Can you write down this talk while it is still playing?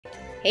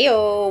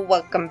Heyo,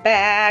 welcome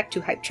back to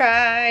Hype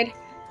Tried.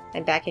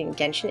 I'm back in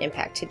Genshin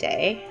Impact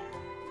today.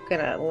 I'm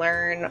gonna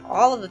learn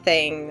all of the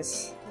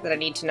things that I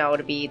need to know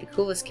to be the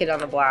coolest kid on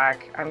the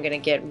block. I'm gonna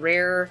get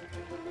rare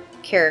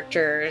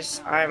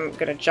characters. I'm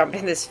gonna jump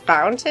in this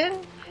fountain.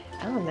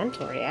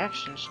 Elemental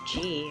reactions,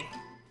 gee.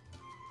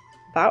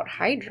 About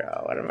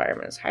Hydro. What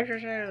environment is Hydro?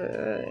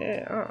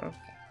 Oh,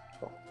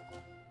 cool.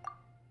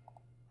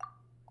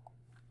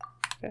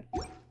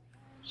 Okay.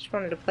 Just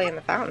wanted to play in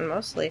the fountain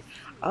mostly.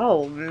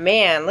 Oh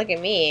man, look at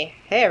me.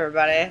 Hey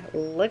everybody,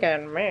 look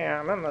at me,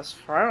 I'm in this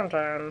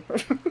fountain.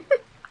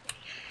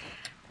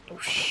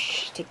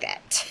 Whoosh, take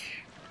that.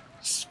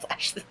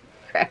 Splash the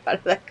crap out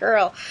of that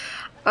girl.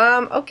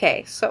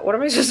 Okay, so what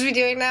am I supposed to be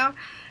doing now?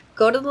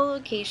 Go to the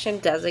location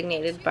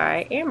designated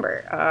by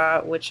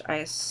Amber, which I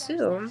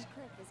assume...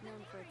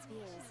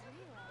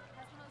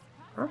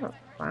 Oh,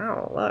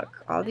 wow,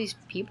 look. All these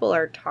people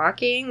are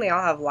talking, they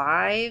all have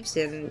lives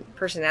and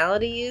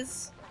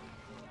personalities.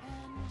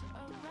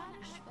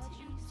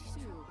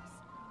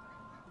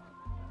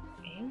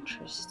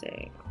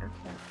 Interesting.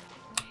 Okay.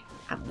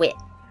 I'm wet.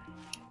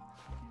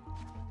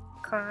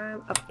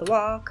 Climb up the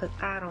wall because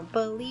I don't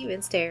believe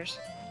in stairs.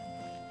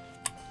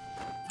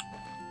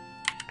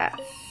 F.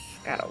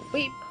 Got a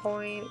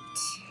waypoint.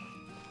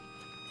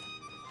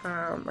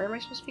 Where am I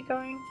supposed to be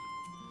going?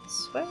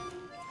 This way?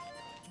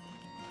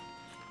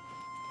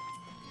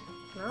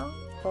 No?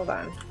 Hold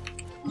on.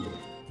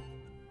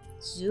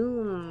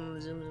 Zoom. Zoom,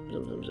 zoom,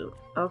 zoom, zoom, zoom.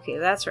 Okay,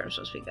 that's where I'm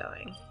supposed to be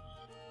going.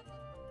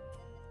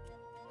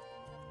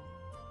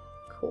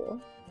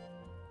 Cool.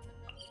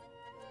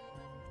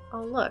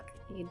 Oh look,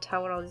 you can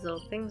tell what all these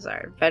little things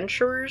are.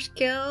 Adventurers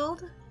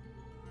Guild.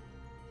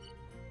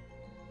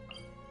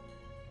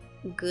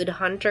 Good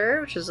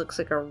Hunter, which looks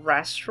like a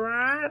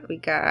restaurant. We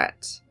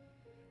got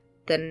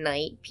the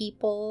Night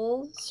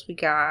Peoples. We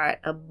got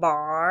a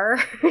bar.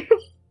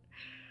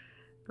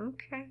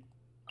 Okay.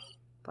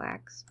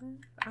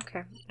 Blacksmith.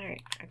 Okay,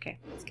 alright, okay,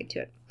 let's get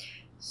to it.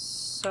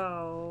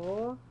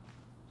 So,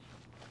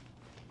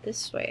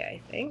 this way,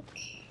 I think.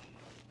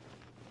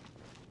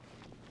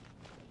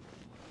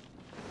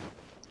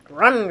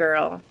 Run,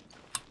 girl.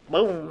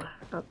 Boom.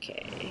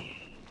 Okay.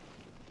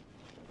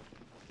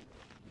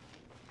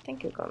 I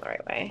think I'm going the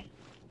right way.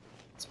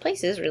 This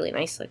place is really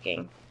nice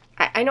looking.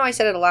 I know I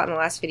said it a lot in the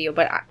last video,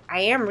 but I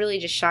am really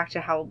just shocked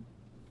at how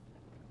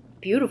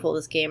beautiful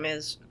this game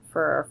is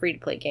for a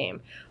free-to-play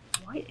game.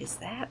 What is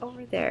that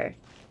over there?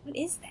 What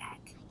is that?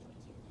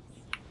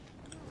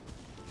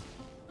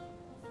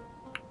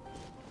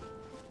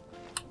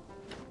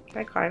 Can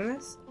I climb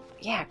this?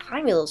 Yeah,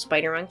 climb, you little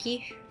spider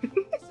monkey.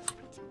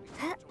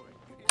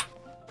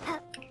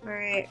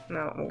 Alright,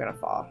 no, I'm gonna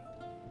fall.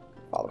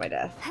 Fall to my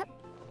death. How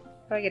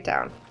do I get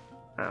down?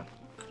 Oh.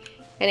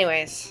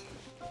 Anyways.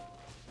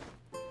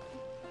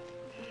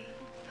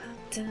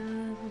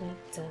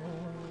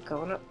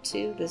 Going up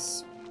to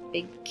this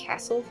big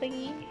castle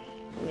thingy.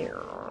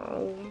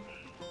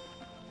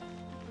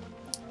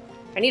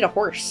 I need a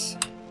horse.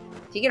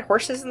 Do you get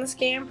horses in this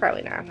game?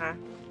 Probably not, huh?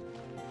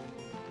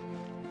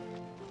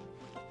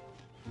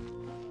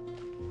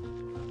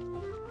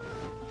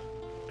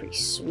 Pretty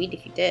sweet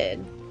if you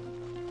did.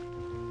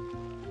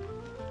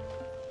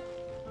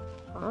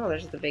 Oh,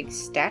 there's the big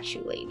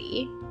statue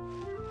lady.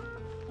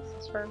 Is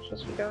this where I'm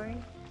supposed to be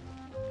going?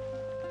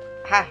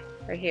 Ha!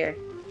 Right here.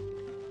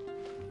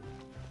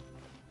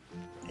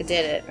 I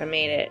did it. I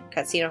made it.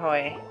 Cutscene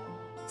ahoy.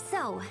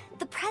 So,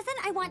 the present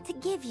I want to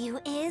give you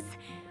is...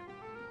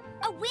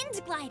 a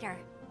wind glider!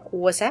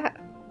 What's that?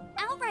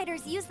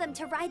 Outriders use them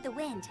to ride the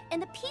wind,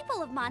 and the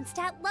people of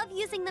Mondstadt love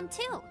using them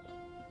too.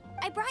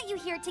 I brought you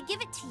here to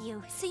give it to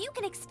you, so you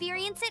can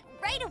experience it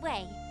right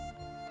away.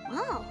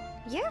 Oh,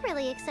 you're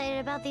really excited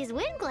about these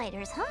wind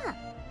gliders, huh?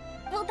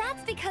 Well,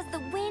 that's because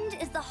the wind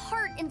is the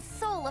heart and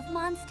soul of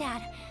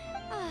Mondstadt.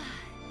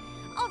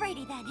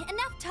 Alrighty then,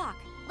 enough talk.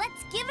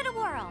 Let's give it a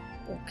whirl.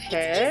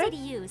 Okay. It's easy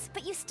to use,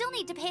 but you still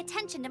need to pay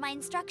attention to my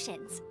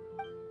instructions.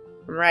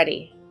 I'm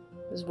ready.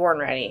 I was born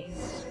ready.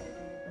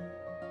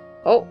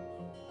 Oh.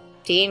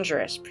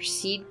 Dangerous.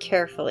 Proceed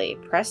carefully.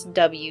 Press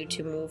W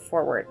to move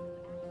forward.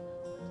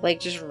 Like,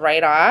 just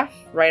right off?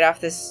 Right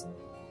off this...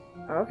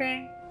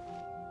 Okay.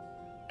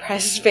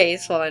 Press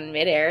space while in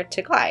midair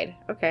to glide.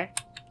 Okay.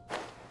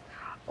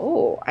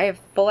 Oh, I have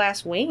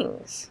full-ass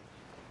wings.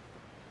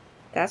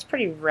 That's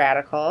pretty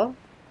radical.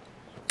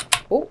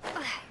 Oh.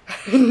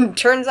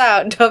 Turns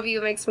out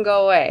W makes them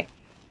go away.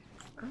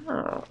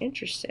 Oh,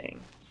 interesting.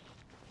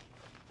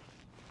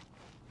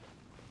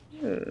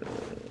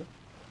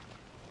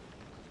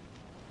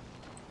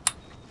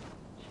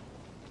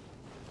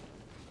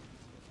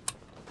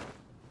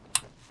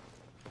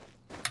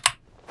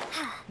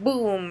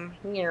 Boom.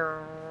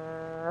 Here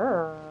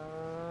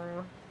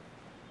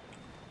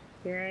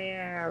I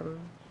am.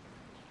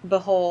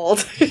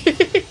 Behold.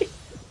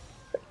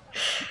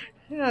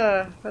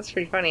 Yeah, that's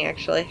pretty funny,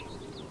 actually.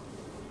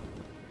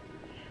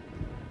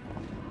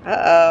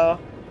 Uh-oh.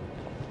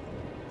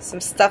 Some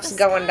stuff's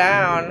going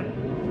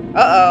down.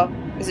 Uh-oh.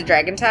 Is it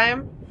dragon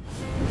time?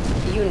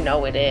 You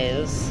know it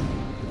is.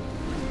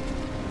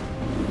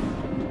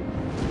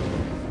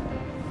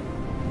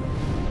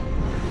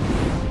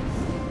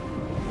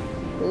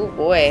 Oh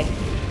boy.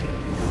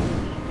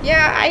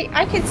 Yeah,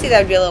 I could see that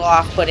would be a little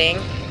off-putting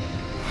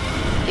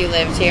if you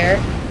lived here.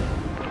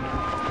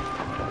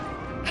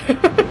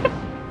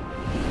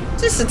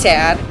 Just a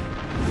tad.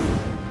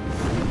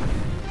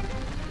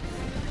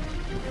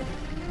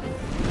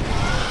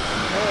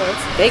 Oh,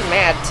 it's big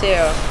mad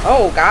too.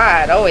 Oh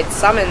god, oh, it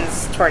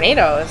summons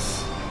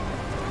tornadoes.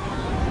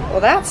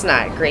 Well, that's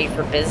not great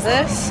for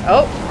business.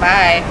 Oh,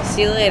 bye.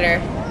 See you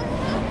later.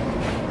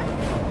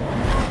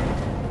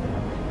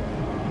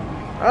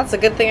 Well, that's a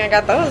good thing I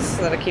got those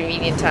at a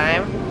convenient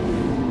time.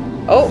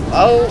 Oh,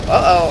 oh,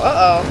 uh-oh,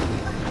 uh-oh.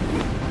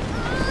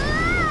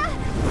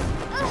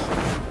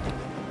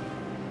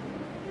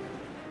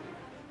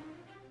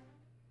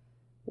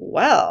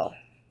 Well.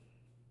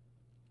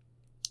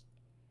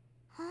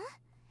 Huh?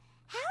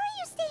 How are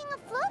you staying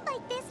afloat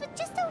like this with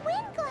just a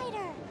wind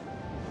glider?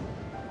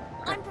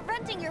 I'm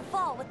preventing your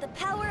fall with the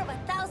power of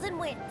 1,000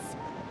 winds.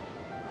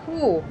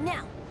 Ooh.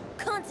 Now,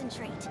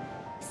 concentrate.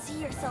 See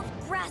yourself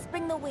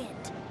grasping the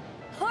wind.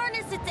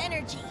 Harness its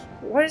energy.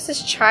 What is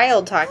this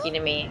child talking to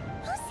me?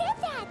 Who said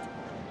that?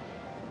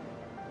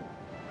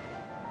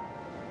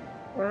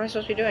 What am I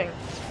supposed to be doing?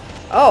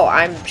 Oh,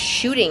 I'm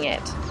shooting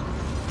it.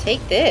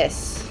 Take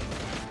this.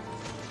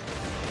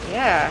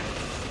 Yeah.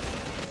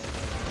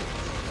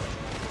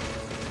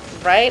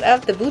 Right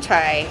up the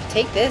booty.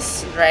 Take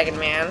this, Dragon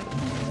Man.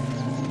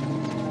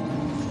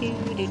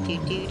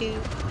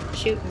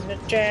 Shooting the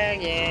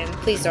dragon.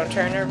 Please don't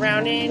turn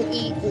around and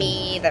eat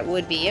me. That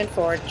would be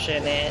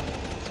unfortunate.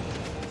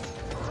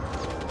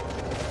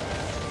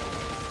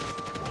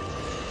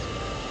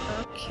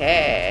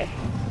 Okay.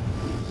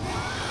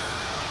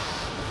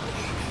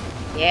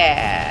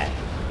 Yeah.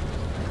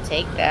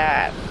 Take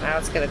that. Now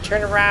it's gonna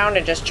turn around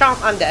and just chomp.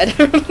 I'm dead.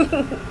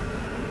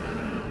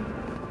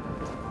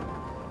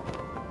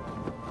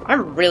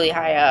 I'm really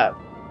high up.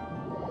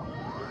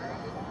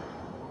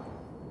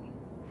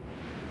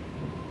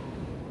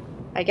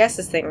 I guess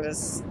this thing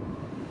just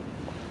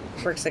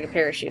works like a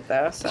parachute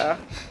though, so.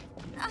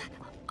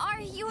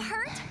 Are you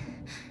hurt?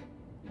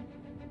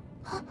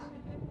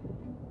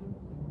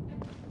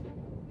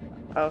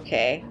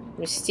 Okay.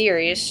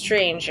 Mysterious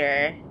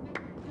stranger.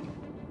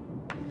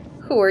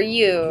 Who are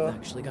you? You've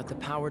actually got the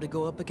power to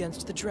go up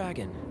against the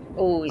dragon.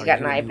 Oh, he's got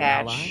an eye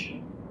patch.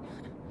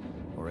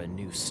 Or a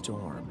new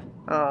storm.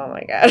 Oh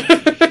my god.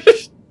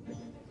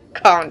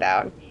 Calm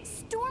down.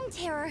 Storm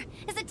Terror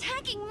is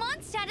attacking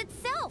Mondstadt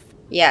itself.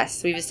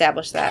 Yes, we've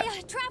established that.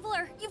 Kaya,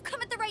 Traveler, you've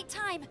come at the right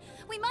time.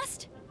 We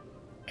must...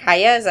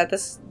 Kaya, is that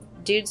this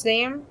dude's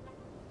name?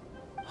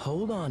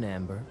 Hold on,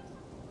 Amber.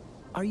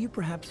 Are you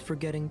perhaps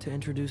forgetting to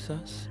introduce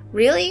us?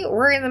 Really?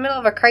 We're in the middle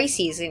of a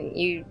crisis and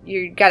you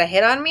got a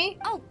hit on me?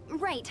 Oh,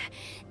 right.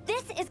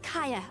 This is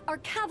Kaya, our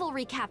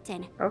cavalry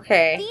captain.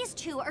 Okay. These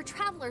two are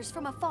travelers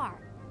from afar.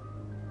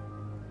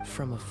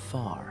 From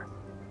afar?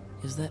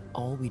 Is that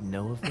all we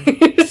know of them?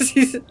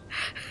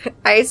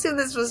 I assume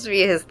this is supposed to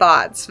be his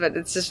thoughts, but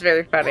it's just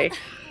very funny.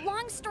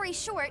 Long story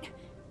short...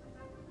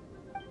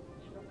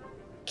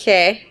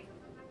 Okay.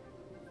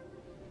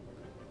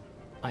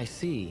 I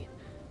see.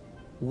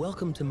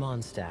 Welcome to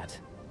Mondstadt.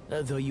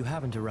 Though you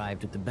haven't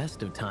arrived at the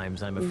best of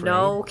times, I'm afraid.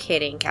 No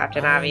kidding,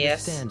 Captain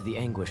Obvious. I understand the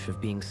anguish of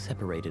being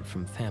separated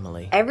from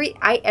family.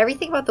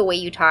 Everything about the way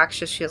you talk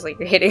just feels like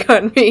you're hitting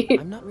on me.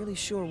 I'm not really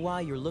sure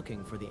why you're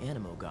looking for the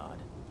Animo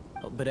God.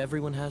 But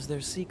everyone has their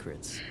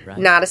secrets, right?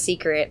 Not a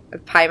secret.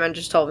 Paimon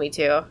just told me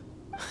to.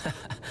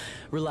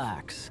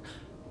 Relax.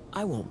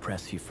 I won't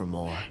press you for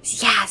more.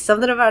 Yeah,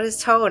 something about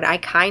his tone. I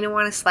kind of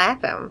want to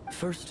slap him.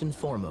 First and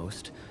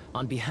foremost,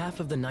 on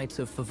behalf of the Knights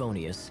of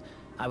Favonius,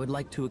 I would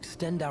like to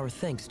extend our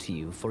thanks to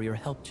you for your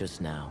help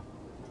just now.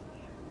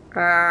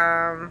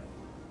 Yeah,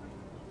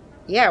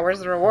 where's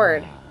the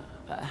reward?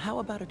 How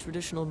about a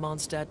traditional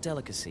Mondstadt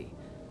delicacy?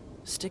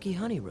 Sticky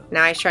honey roast.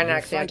 Now he's trying to Your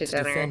actually fight to to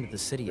dinner. defend the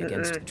city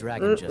against the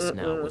dragon just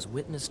now was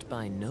witnessed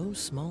by no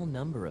small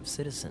number of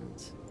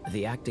citizens.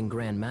 The acting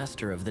Grand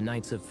Master of the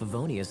Knights of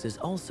Favonius is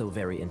also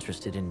very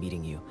interested in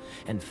meeting you,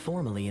 and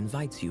formally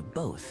invites you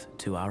both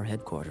to our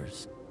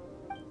headquarters.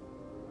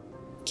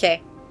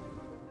 Okay.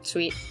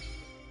 Sweet.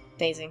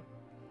 Amazing.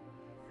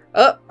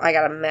 Oh, I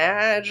got a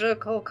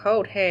magical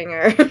coat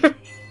hanger.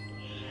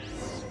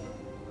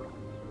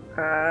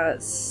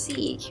 Let's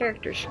see.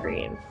 Character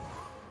screen.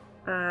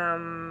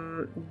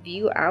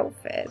 View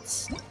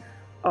outfits.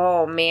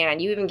 Oh man,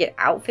 you even get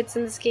outfits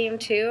in this game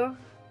too?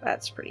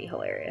 That's pretty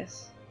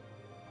hilarious.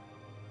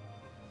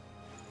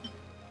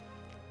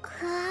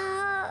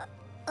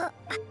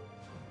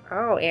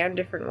 Oh, and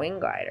different wing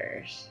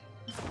gliders.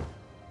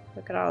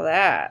 Look at all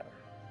that.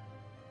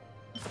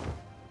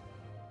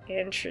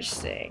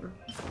 Interesting.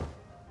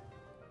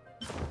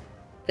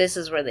 This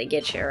is where they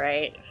get you,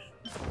 right?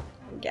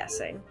 I'm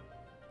guessing.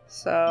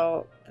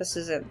 So this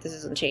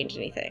doesn't change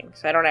anything.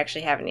 So I don't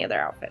actually have any other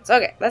outfits.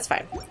 Okay, that's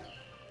fine.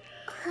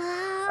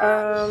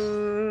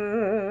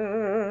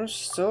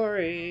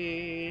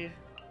 Story.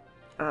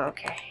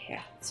 Okay,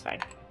 yeah, it's fine.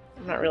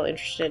 I'm not really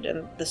interested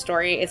in the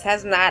story. It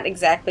has not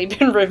exactly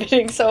been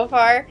riveting so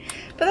far,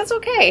 but that's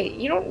okay.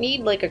 You don't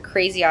need like a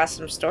crazy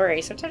awesome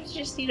story. Sometimes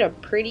you just need a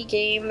pretty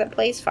game that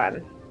plays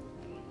fun.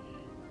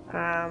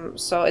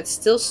 So it's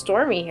still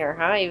stormy here,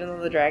 huh? Even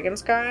though the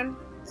dragon's gone?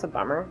 It's a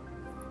bummer.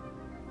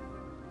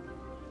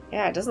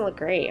 Yeah, it doesn't look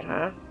great,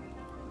 huh?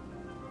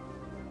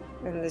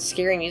 And the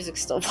scary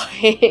music's still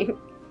playing.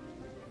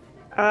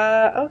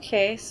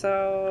 Okay,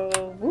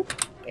 so whoop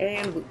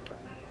and whoop.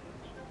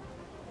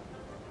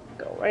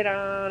 Go right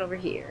on over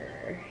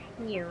here.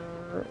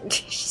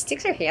 She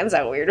sticks her hands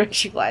out weird when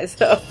she flies,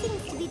 though.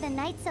 Seems to be the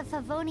Knights of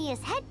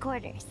Favonius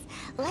headquarters.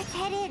 Let's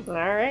head in.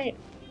 Alright,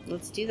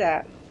 let's do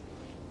that.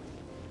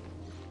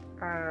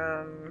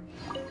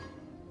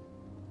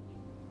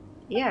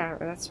 Yeah,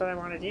 that's what I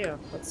want to do.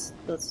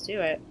 Let's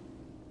do it.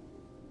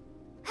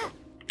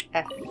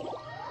 F.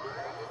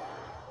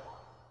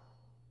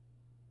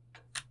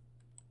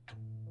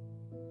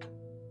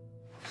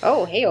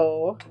 Oh,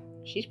 hey-oh.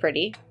 She's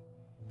pretty.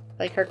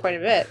 I like her quite a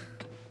bit.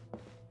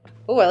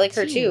 Oh, I like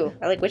her too.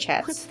 I like witch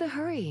hats. What's the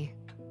hurry?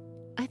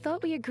 I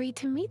thought we agreed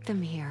to meet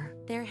them here.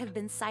 There have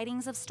been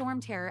sightings of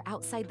storm terror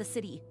outside the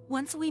city.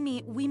 Once we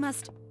meet, we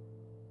must...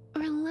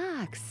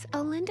 Relax.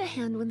 I'll lend a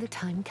hand when the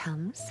time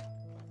comes.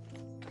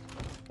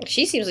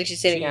 She seems like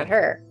she's sitting on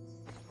her.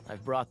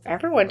 I've brought them.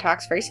 Everyone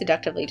talks very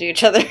seductively to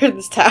each other in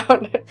this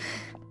town.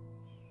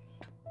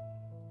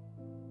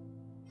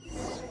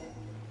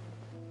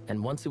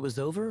 And once it was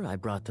over, I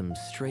brought them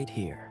straight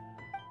here.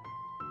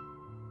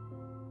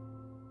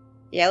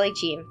 Yeah, I like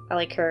Jean. I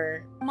like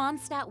her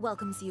Mondstadt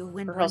welcomes you, whole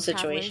Windborn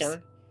situation.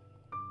 travelers.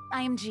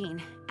 I am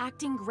Jean,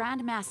 acting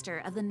Grand Master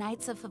of the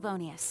Knights of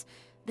Favonius.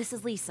 This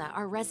is Lisa,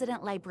 our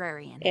resident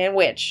librarian. And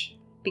witch,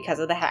 because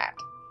of the hat.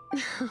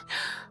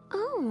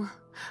 Oh,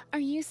 are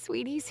you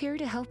sweeties here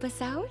to help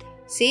us out?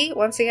 See,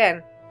 once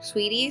again,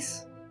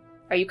 sweeties,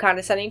 are you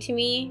condescending to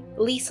me,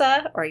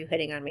 Lisa, or are you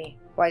hitting on me?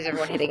 Why is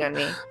everyone hitting on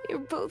me? You're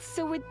both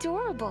so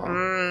adorable.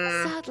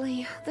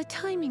 Sadly, the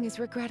timing is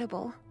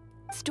regrettable.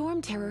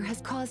 Storm terror has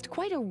caused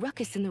quite a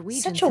ruckus in the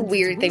region. Such a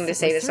weird thing to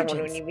say to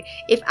someone when you...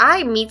 If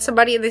I meet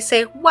somebody and they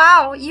say,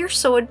 wow, you're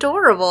so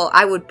adorable,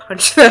 I would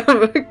punch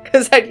them.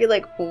 Because I'd be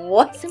like,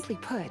 what? Simply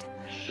put,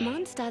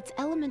 Mondstadt's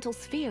elemental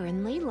sphere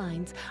and ley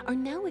lines are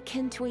now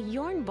akin to a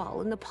yarn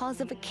ball in the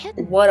paws of a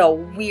kitten. What a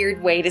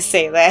weird way to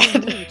say that.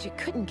 Indeed, it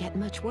couldn't get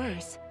much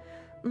worse.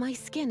 My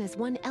skin is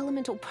one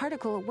elemental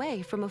particle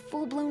away from a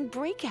full-blown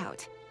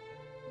breakout.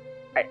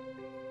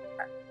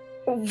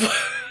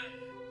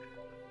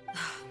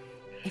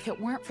 If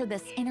it weren't for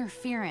this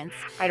interference,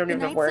 I don't the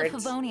even have Knights words.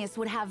 of Favonius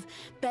would have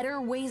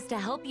better ways to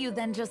help you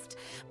than just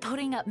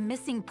putting up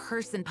missing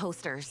person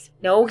posters.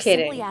 No We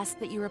kidding. simply ask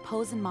that you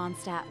repose in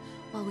Mondstadt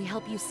while we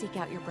help you seek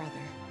out your brother.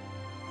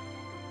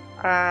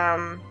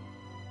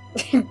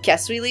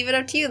 Guess we leave it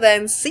up to you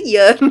then. See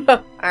ya.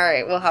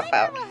 Alright, we'll hop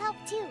out. will help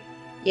too.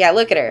 Yeah,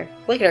 look at her.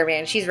 Look at her,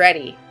 man. She's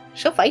ready.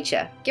 She'll fight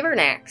you. Give her an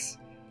axe.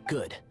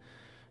 Good.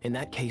 In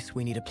that case,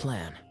 we need a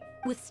plan.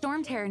 With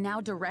Storm Terror now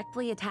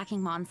directly attacking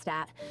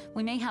Mondstadt,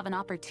 we may have an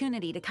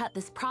opportunity to cut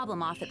this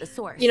problem off at the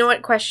source. You know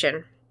what?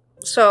 Question.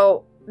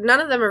 So, none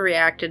of them have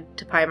reacted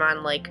to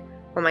Paimon like,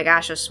 oh my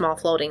gosh, a small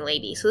floating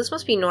lady. So this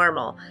must be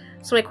normal.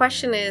 So my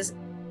question is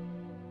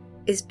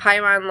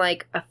Paimon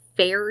like a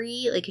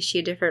fairy? Like, is she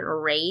a different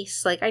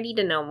race? Like, I need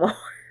to know more.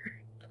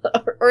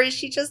 Or is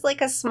she just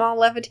like a small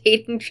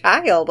levitating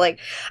child? Like,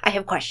 I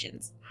have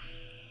questions.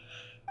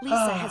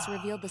 Lisa has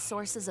revealed the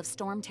sources of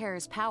Storm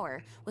Terror's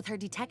power with her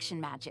detection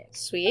magic.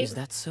 Sweet. Is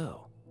that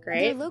so?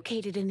 They're Great.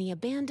 located in the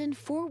abandoned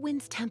Four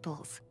Winds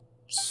temples.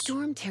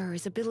 Storm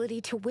Terror's ability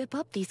to whip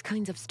up these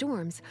kinds of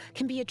storms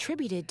can be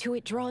attributed to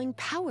it drawing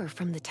power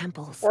from the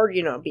temples. Or,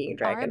 you know, being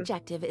a Our dragon.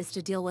 objective is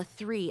to deal with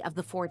 3 of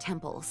the 4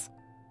 temples.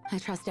 I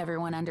trust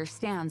everyone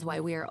understands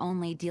why we are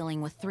only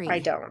dealing with 3. I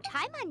don't.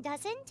 Paimon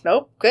doesn't.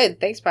 Nope. Good.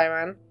 Thanks,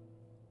 Paimon.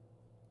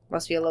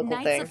 Must be a local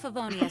Knights thing. of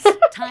Favonius,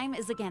 time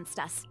is against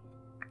us.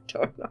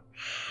 Don't know.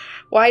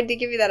 Why'd they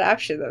give you that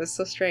option? That was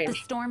so The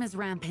strange. storm is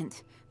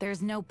rampant.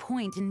 There's no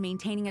point in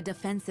maintaining a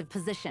defensive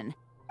position.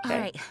 Okay. All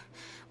right,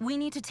 we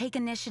need to take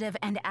initiative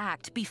and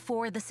act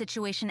before the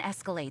situation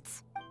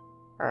escalates.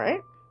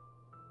 Alright.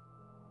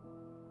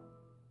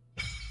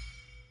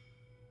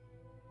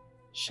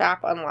 Shop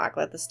unlock.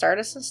 Let the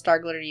Stardust and Star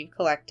Glitter you've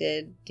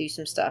collected do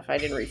some stuff. I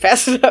didn't read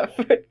fast enough.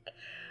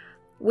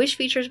 Wish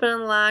feature's been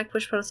unlocked.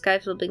 Wish upon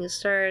skies will bring the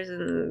stars.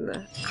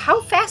 And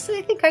how fast do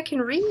they think I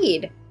can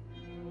read?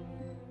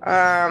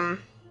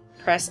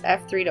 Press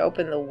F3 to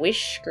open the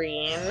wish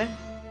screen.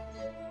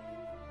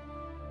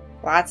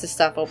 Lots of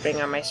stuff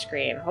opening on my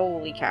screen.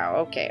 Holy cow.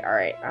 Okay,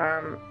 alright.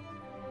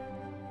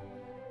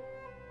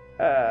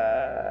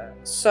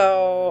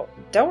 So,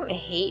 don't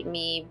hate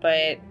me,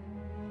 but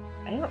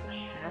I don't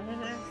have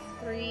an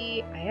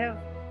F3. I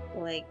have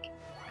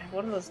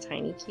one of those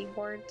tiny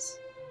keyboards.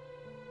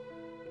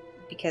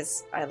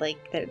 Because I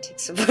like that it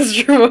takes up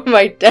the room of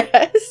my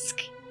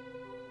desk.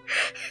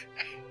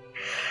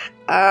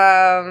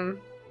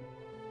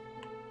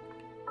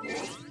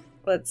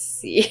 Let's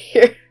see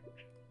here.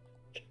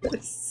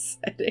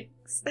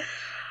 Settings.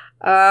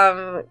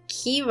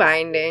 Key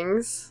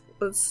bindings.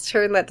 Let's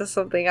turn that to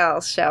something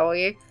else, shall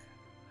we?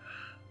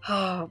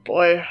 Oh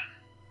boy.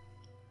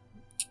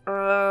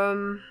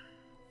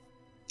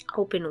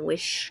 Open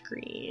wish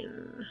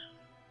screen.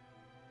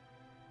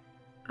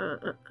 Oh,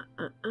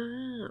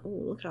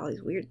 look at all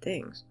these weird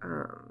things.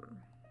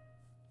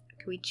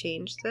 Can we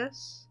change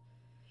this?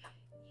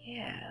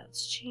 Yeah,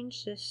 let's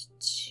change this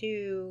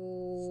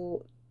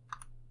to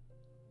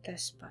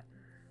this button.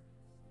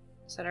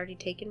 Is that already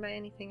taken by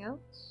anything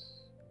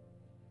else?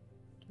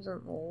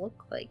 Doesn't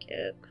look like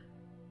it.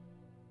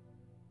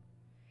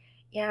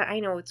 Yeah, I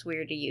know it's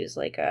weird to use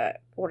like a,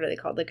 what are they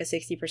called? Like a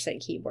 60%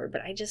 keyboard,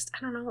 but I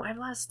don't know. I have a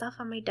lot of stuff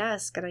on my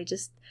desk and I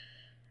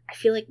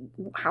feel like,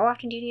 how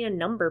often do you need a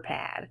number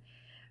pad?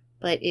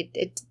 But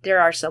there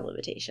are some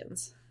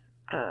limitations.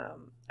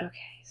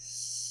 Okay,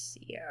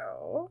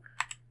 so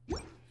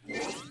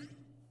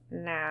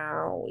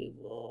now we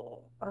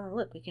will, oh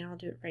look, we can all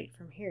do it right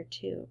from here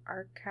too.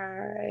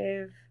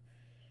 Archive,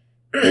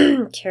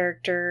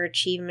 character,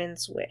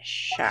 achievements,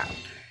 wish, shop.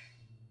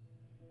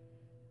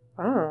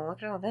 Oh,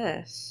 look at all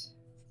this.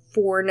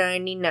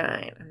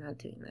 $4.99. I'm not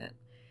doing that.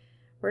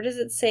 Where does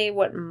it say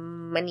what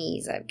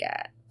monies I've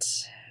got?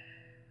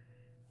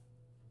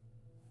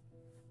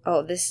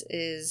 Oh, this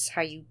is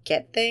how you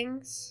get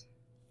things?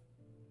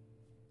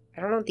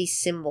 I don't know what these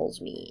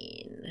symbols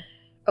mean.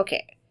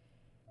 Okay.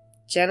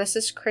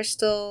 Genesis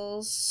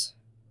crystals.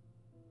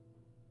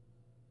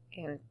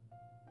 And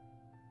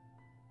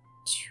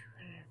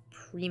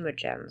Prima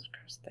gems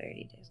across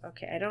 30 days.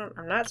 Okay,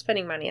 I'm not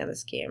spending money on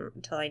this game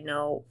until I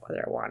know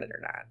whether I want it or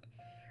not.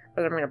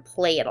 Whether I'm going to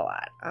play it a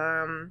lot.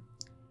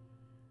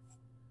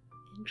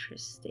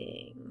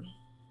 Interesting.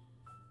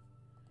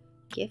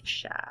 Gift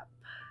shop.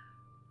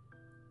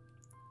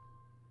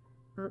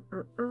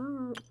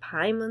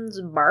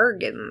 Paimon's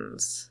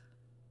bargains.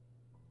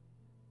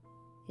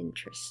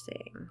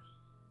 Interesting.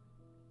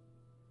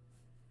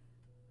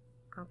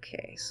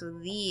 Okay, so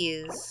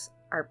these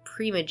are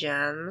Prima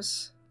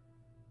gems.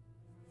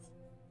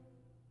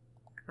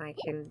 I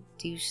can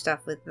do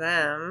stuff with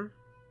them.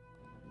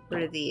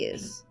 What are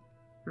these?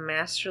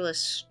 Masterless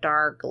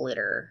star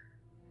glitter.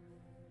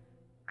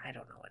 I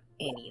don't know what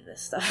any of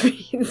this stuff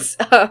means.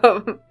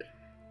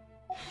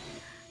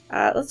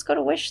 Let's go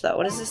to wish though.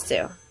 What does this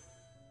do?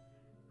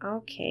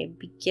 Okay,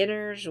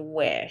 beginner's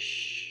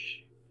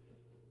wish.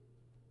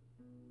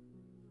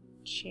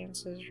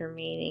 Chances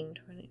remaining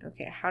 20.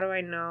 Okay, how do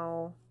I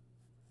know?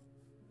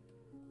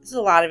 There's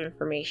a lot of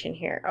information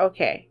here.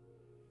 Okay.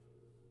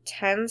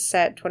 10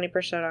 set,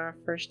 20% off.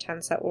 First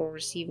 10 set will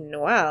receive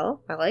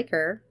Noelle. I like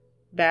her.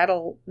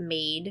 Battle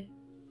maid.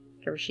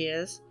 Whatever she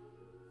is.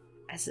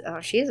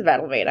 Oh, she is a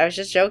battle maid. I was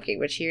just joking,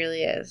 but she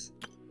really is.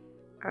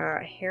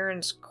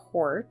 Heron's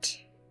Court.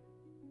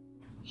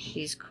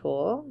 She's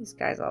cool. These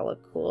guys all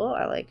look cool.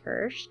 I like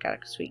her. She's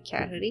got a sweet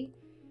cat hoodie.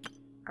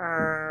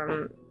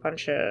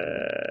 Bunch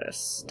of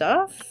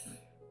stuff.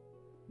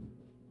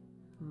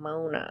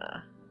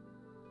 Mona.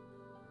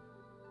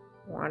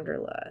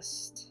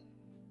 Wanderlust.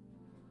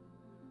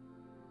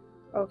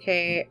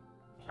 Okay,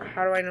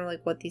 how do I know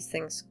like what these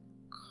things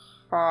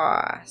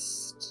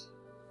cost?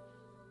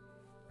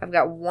 I've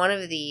got one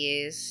of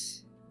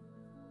these.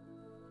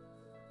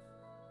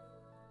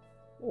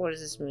 What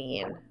does this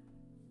mean?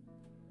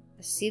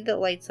 A seed that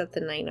lights up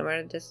the night no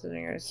matter the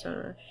distance.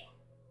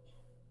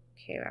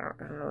 Okay, I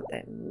don't know what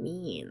that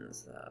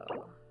means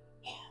though.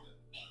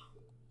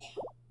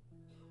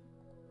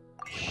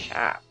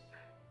 Shop.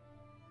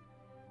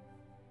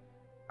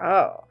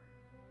 Oh.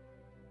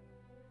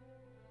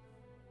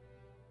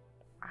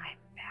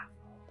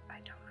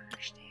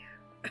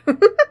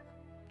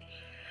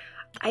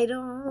 I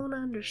don't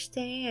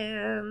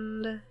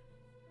understand.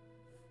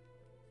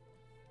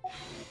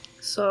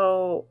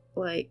 So,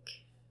 like,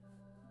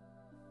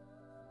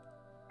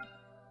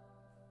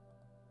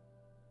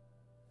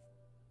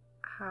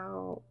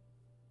 how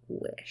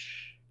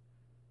wish?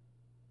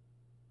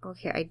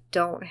 Okay, I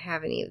don't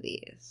have any of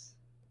these.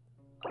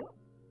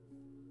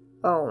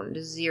 Owned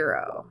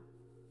 0.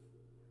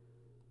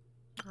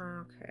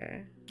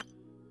 Okay.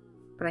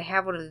 But I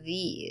have one of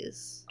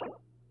these.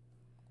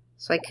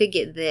 So I could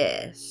get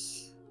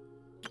this.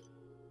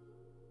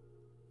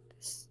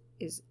 This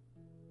is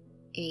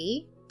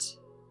 8.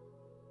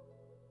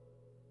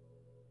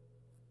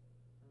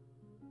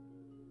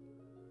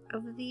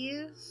 Of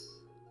these.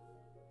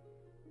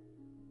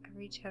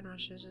 Every 10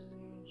 wishes is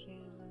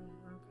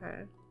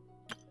okay.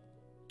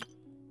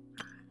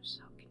 I'm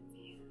so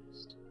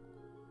confused.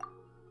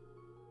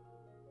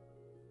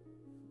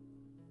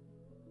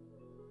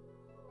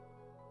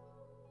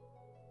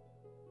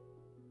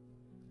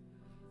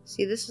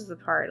 See, this is the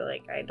part,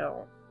 like, I'm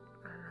not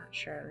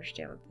sure I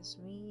understand what this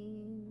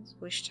means.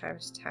 Wish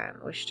times 10.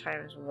 Wish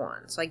times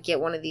 1. So I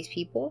get one of these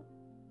people?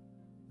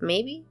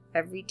 Maybe?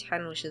 Every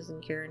 10 wishes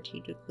is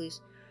guaranteed to at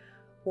least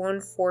 1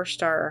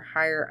 4-star or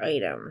higher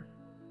item.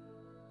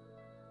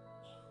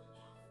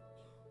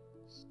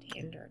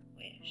 Standard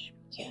wish.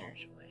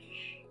 Beginner's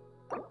wish.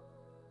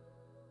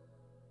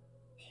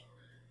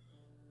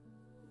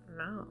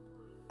 No.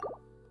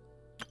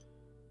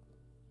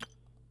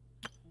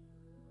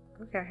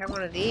 Okay, I have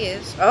one of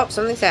these. Oh,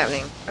 something's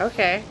happening.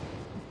 Okay.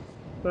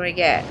 What do I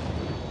get?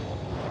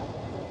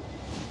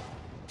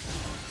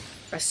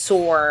 A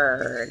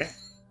sword.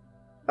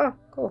 Oh,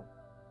 cool.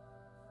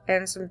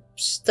 And some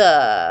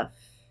stuff.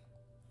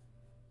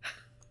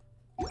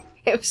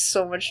 I have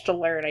so much to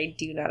learn I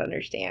do not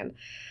understand.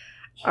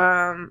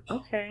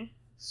 Okay.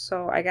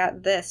 So I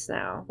got this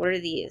now. What are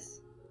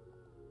these?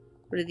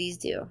 What do these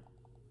do?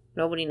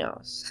 Nobody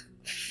knows.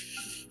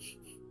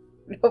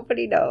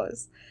 Nobody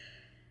knows.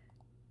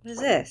 What is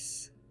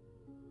this?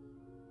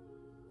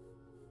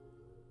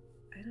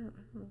 I don't know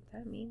what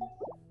that means.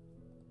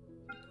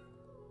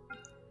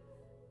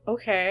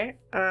 Okay.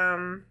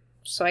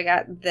 So I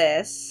got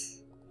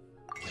this.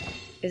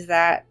 Is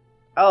that...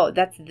 Oh,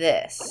 that's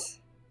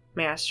this.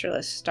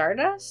 Masterless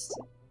Stardust?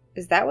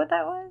 Is that what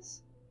that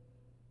was?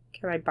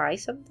 Can I buy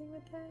something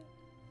with that?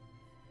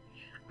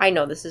 I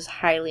know this is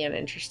highly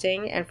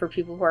uninteresting, and for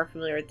people who are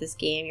familiar with this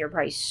game, you're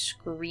probably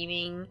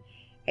screaming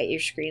at your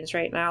screens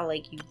right now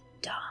like, you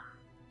dumb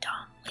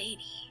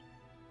lady.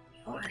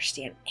 You don't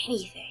understand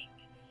anything.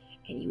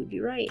 And you would be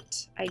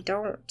right. I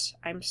don't.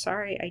 I'm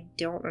sorry, I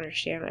don't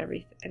understand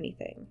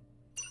anything.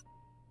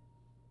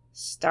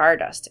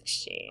 Stardust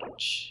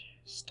Exchange.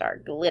 Star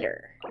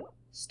Glitter.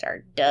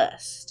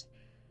 Stardust.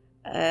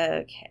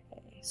 Okay,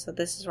 so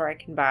this is where I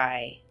can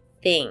buy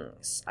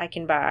things. I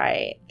can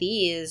buy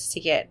these to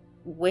get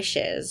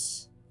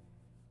wishes.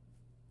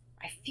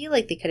 I feel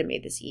like they could have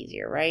made this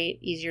easier, right?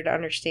 Easier to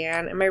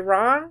understand. Am I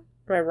wrong?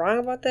 Am I wrong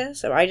about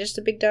this? Am I just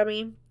a big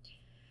dummy?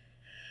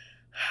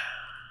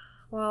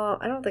 Well,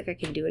 I don't think I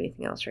can do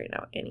anything else right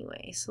now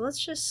anyway. So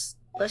let's just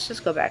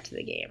go back to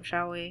the game,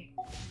 shall we?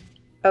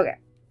 Okay.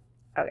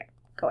 Okay.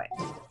 Go away.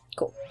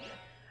 Cool.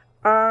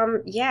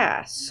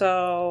 Yeah,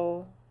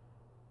 so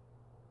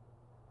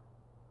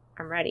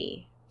I'm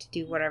ready to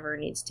do whatever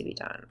needs to be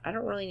done. I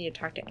don't really need to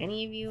talk to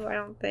any of you, I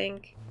don't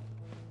think.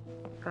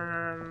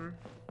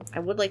 I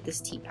would like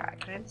this teapot.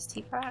 Can I have this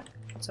teapot?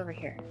 It's over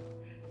here.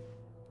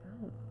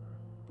 Oh.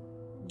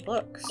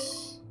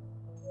 Books.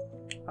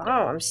 Oh,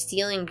 I'm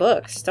stealing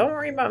books. Don't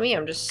worry about me.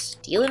 I'm just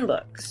stealing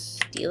books.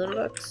 Stealing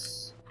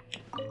books.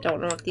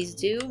 Don't know what these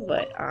do,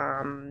 but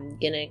I'm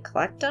gonna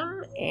collect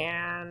them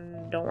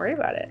and don't worry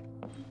about it.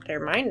 They're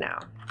mine now.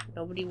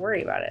 Nobody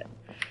worry about it.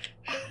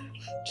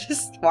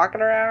 Just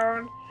walking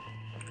around,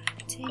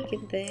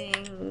 taking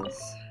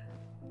things.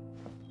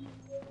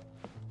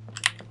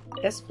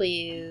 Yes,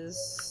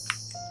 please.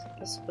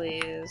 Yes,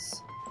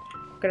 please.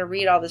 I'm gonna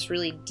read all this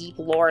really deep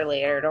lore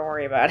later. Don't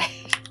worry about it.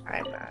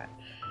 I'm not.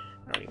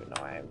 I don't even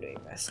know why I'm doing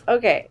this.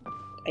 Okay.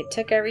 I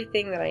took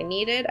everything that I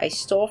needed. I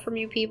stole from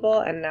you people,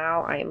 and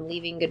now I am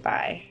leaving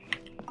goodbye.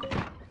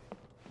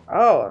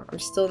 Oh, I'm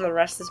still in the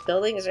rest of this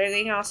building? Is there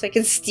anything else I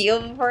can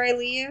steal before I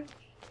leave?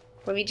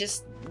 Let me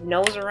just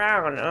nose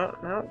around. Oh,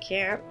 no,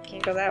 can't.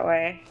 Can't go that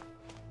way.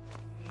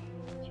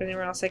 Is there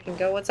anywhere else I can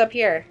go? What's up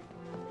here?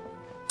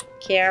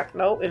 Can't.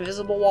 Nope,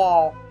 invisible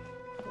wall.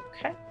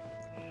 Okay.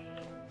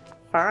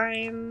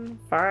 Fine,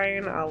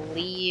 fine, I'll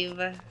leave.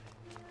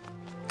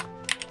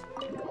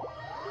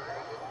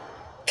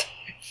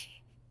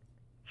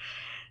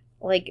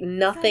 Like,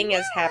 nothing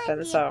has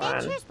happened so on.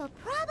 Adventures will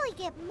probably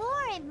get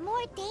more and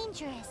more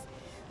dangerous.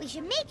 We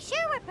should make sure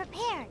we're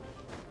prepared.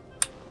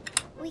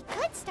 We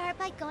could start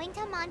by going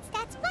to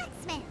Mondstadt's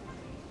blacksmith.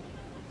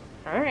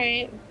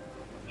 Alright.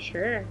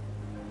 Sure.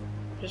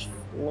 Just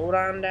float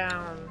on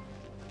down.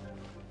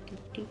 Do,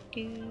 do,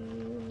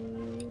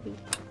 do,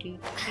 do,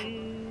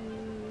 do.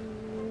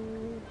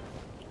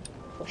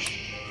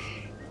 Whoosh.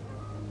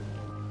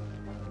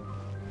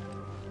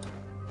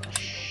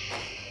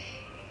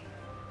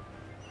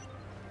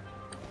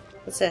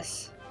 What's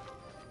this?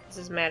 This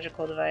is a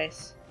magical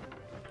device.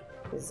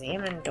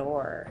 Examine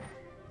door.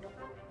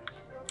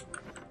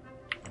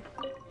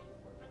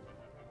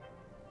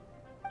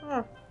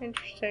 Oh,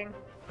 interesting.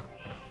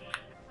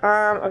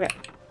 Okay.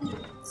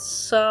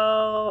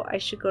 So, I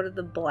should go to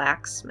the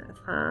blacksmith,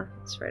 huh?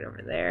 It's right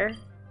over there.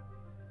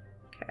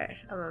 Okay,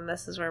 and then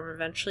this is where I'm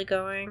eventually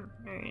going.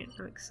 Alright,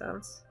 that makes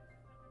sense.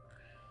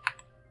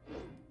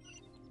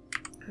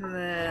 And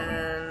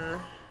then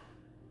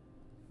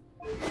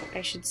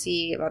I should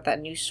see about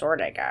that new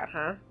sword I got,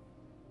 huh?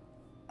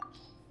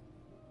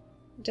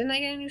 Didn't I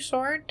get a new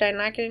sword? Did I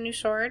not get a new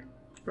sword?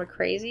 Am I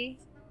crazy?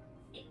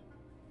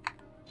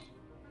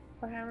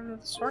 What happened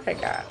with the sword I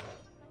got?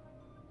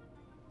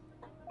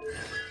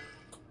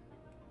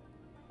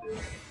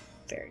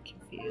 Very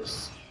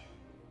confused.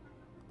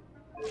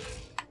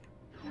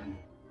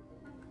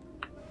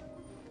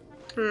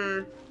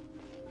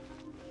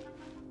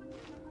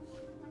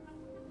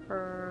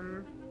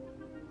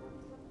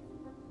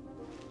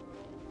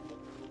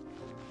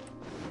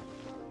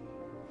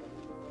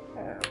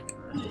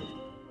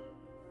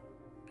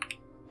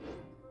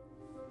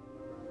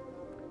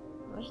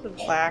 Where's the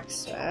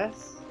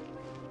blacksmith?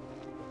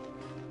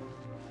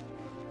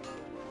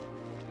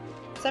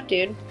 What's up,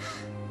 dude?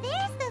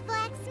 There's the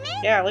blacksmith.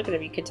 Yeah, look at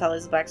him. You could tell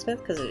he's a blacksmith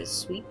because of his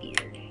sweet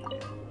beard.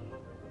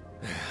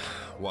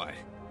 Why?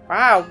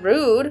 Wow,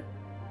 rude.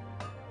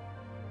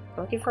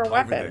 Looking for a Over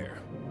weapon. there.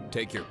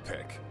 Take your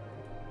pick.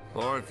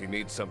 Or if you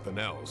need something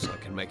else, I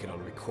can make it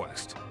on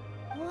request.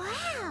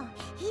 Wow,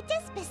 he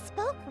does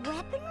bespoke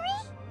weaponry?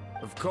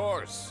 Of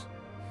course.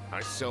 I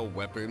sell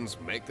weapons,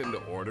 make them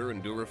to order,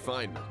 and do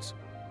refinements.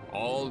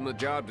 All in the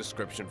job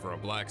description for a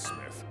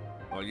blacksmith.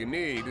 All you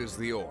need is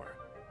the ore.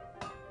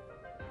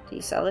 Do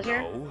you sell it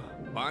here? No,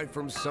 buy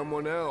from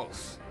someone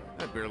else.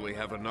 I barely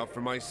have enough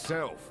for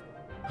myself.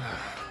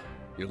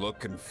 You look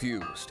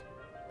confused.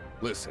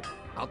 Listen,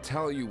 I'll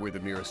tell you where the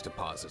nearest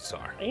deposits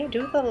are. Yeah,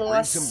 do the little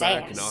Bring some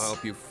back and sass. I'll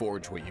help you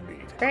forge what you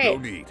need. Great. No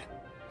need.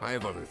 I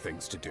have other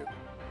things to do.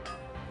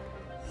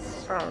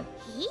 Oh.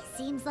 He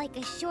seems like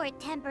a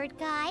short-tempered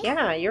guy.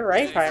 Yeah, you're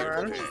right, Is that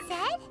Paimon. what he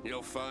said?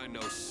 You'll find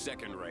no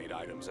second-rate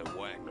items at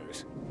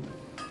Wagner's.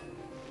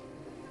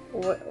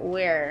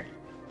 Where?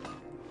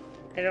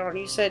 I don't.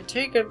 You said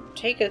take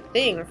a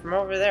thing from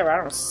over there. But I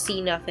don't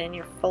see nothing.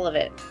 You're full of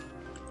it.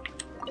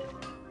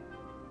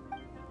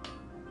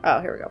 Oh,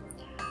 here we go.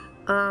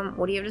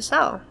 What do you have to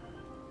sell?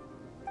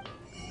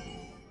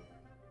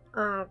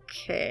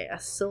 Okay, a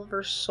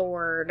silver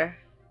sword.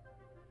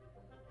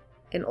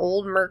 An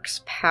old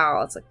Merc's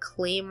pal. It's a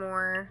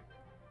claymore,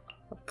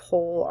 a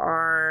pole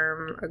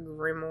arm, a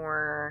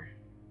grimoire,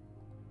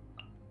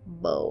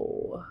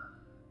 bow.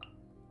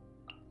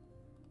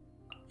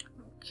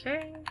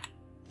 Okay.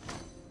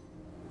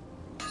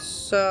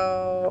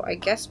 So, I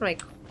guess my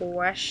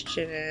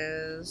question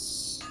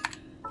is...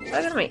 I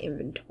got my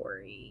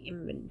inventory.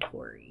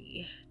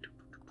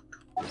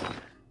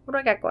 What do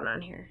I got going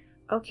on here?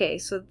 Okay,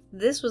 so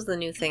this was the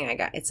new thing I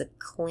got. It's a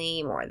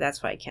claymore.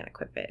 That's why I can't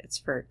equip it. It's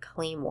for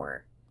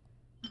claymore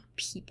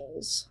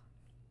peoples.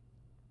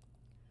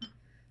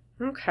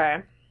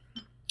 Okay.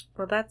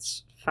 Well,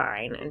 that's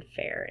fine and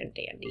fair and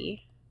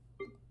dandy.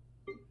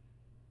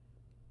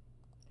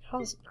 All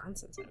this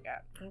nonsense I've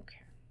got.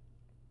 Okay.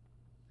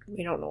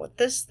 We don't know what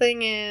this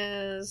thing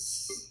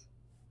is.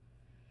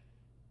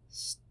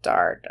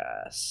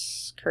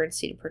 Stardust.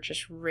 Currency to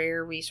purchase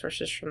rare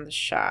resources from the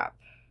shop.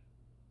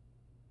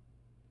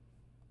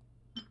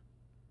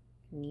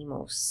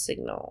 Nemo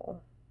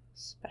signal.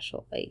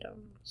 Special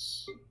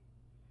items.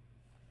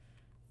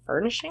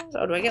 Furnishings?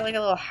 Oh, do I get like a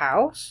little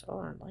house? Oh,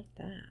 I like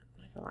that.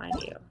 I'm not gonna lie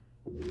to you.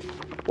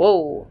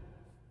 Whoa.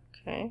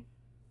 Okay.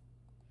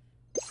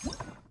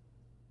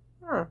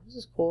 Oh, this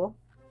is cool.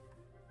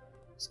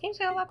 This game's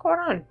got a lot going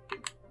on.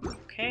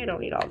 Okay, I don't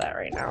need all that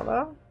right now,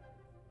 though.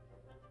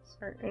 Is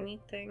there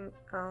anything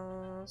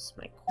else?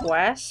 My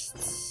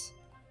quests.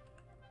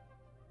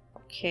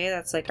 Okay,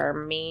 that's like our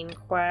main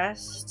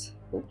quest.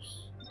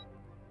 Oops.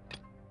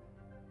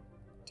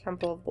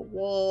 Temple of the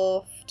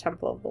Wolf,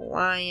 Temple of the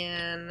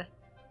Lion,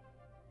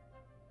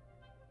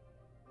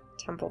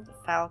 Temple of the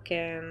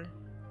Falcon,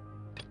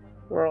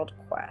 World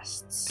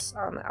Quests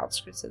on the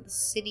outskirts of the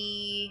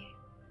city.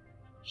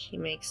 She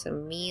makes a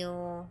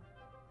meal.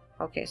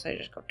 Okay, so I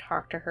just go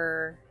talk to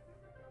her.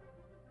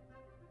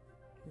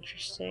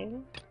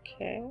 Interesting.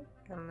 Okay,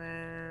 and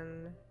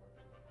then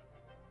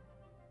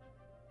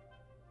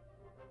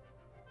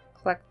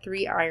collect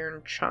 3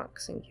 iron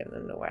chunks and give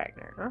them to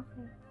Wagner.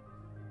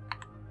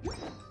 Okay.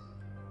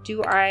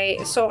 Do I...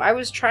 So I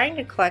was trying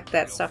to collect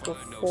that stuff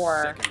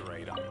before,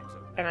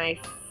 and I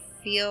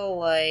feel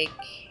like...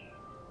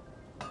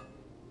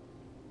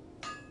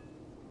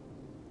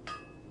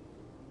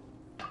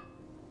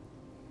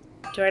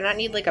 Do I not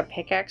need like a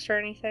pickaxe or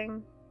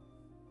anything?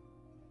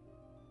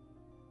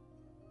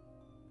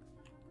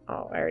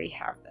 Oh, I already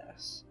have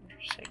this.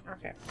 Interesting.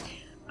 Okay.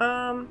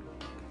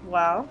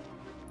 Well,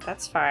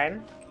 that's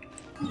fine.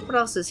 What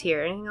else is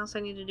here? Anything else I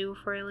need to do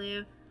before I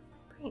leave?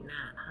 Probably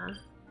not, huh?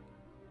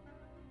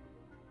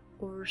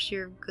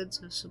 Overseer of goods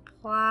and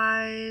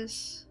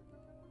supplies.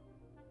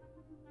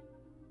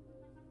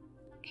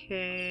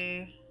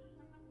 Okay.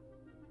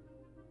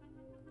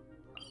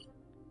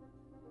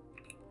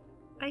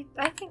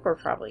 I think we're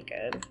probably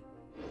good.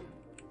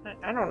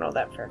 I don't know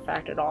that for a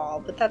fact at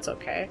all, but that's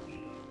okay.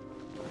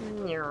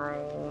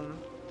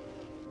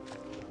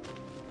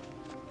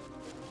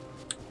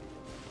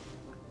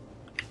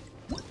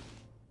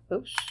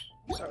 Oops.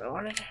 That's what I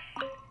wanted.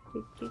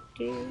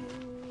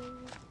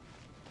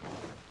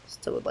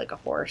 Still would like a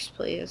horse,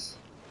 please.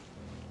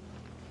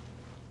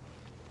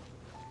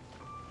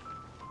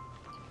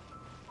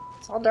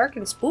 It's all dark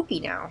and spoopy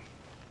now.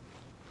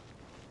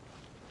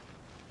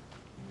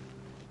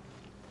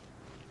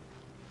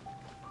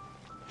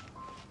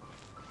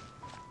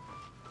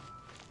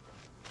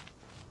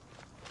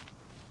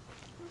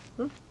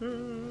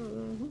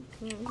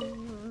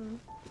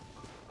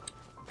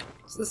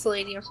 Is this the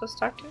lady I'm supposed to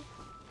talk to?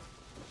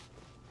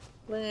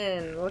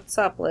 Lynn, what's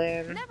up,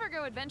 Lynn? Never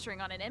go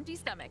adventuring on an empty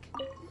stomach.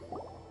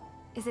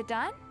 Is it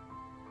done?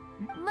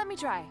 Let me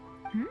try.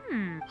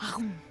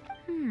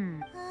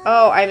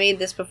 Oh, I made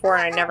this before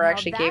and I never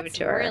actually gave it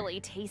to her. That's really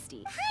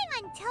tasty.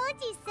 Paimon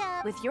told you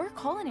so. With your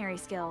culinary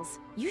skills,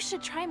 you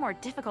should try more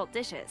difficult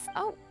dishes.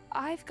 Oh,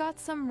 I've got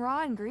some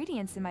raw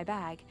ingredients in my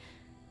bag.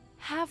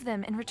 Have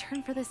them in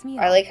return for this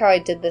meal. I like how I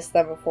did this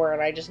then before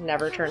and I just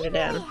never turned it Can we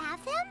in. really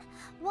have them?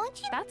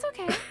 Won't you? That's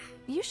okay.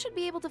 You should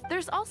be able to.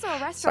 There's also a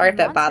restaurant. Sorry if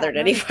that in Mondstadt bothered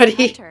known as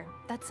anybody. Hunter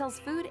that sells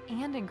food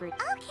and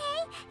ingredients.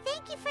 Okay,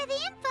 thank you for the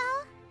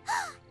info.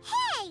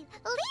 Hey,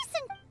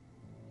 listen.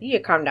 You need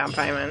to calm down,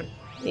 Paimon.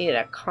 You need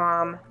to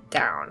calm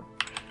down.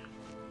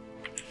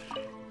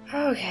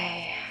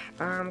 Okay.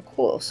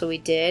 Cool. So we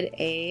did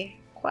a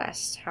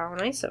quest. How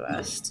nice of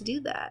us to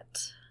do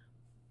that.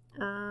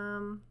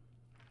 Oh,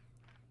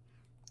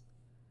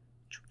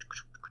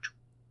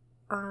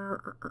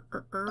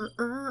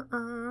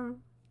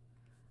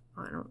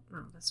 I don't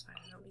know. That's fine.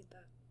 I don't need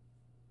that.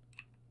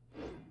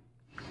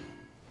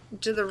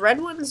 Do the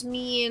red ones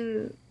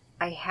mean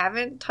I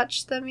haven't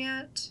touched them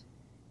yet?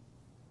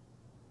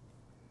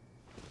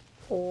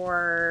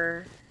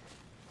 Or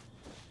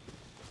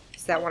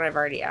is that one I've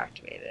already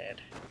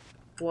activated?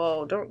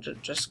 Whoa, don't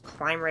just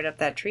climb right up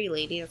that tree,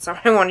 lady. That's not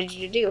what I wanted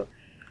you to do.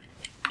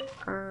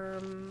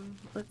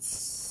 Let's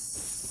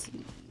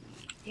see.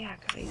 Yeah,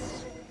 because I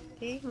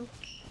think...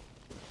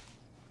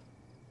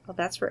 Oh,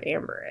 that's where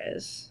Amber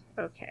is.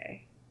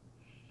 Okay.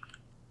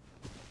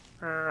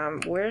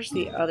 Where's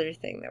the other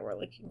thing that we're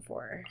looking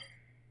for?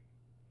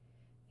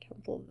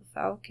 Temple of the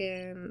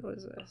Falcon. What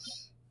is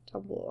this?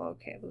 Temple.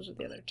 Okay, those are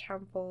the other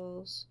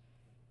temples.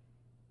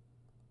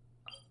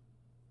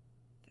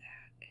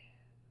 That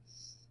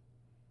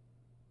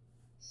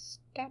is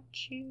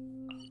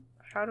statue.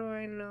 How do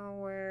I know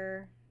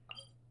where?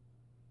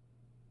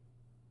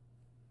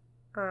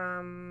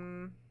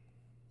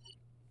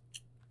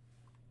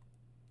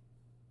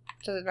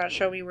 Does it not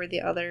show me where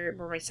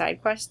where my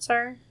side quests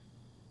are?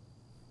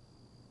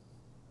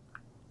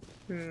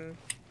 I'll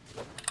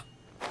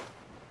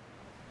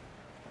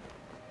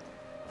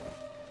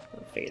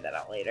figure that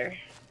out later.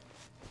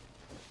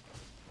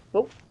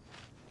 Oh,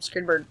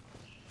 scared bird.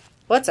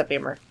 What's up,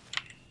 Amber?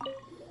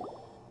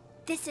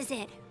 This is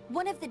it.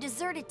 One of the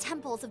deserted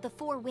temples of the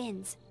Four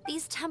Winds.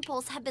 These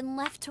temples have been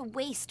left to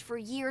waste for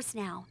years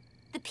now.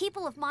 The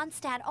people of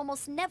Mondstadt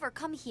almost never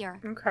come here.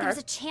 Okay. There's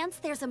a chance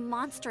there's a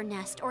monster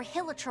nest or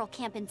hilitrol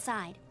camp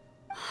inside.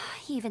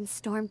 Even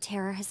Storm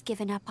Terror has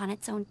given up on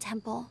its own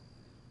temple.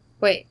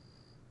 Wait.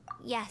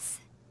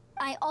 Yes.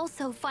 I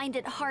also find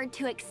it hard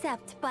to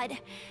accept, but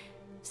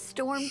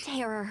Storm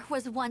Terror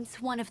was once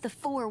one of the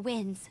Four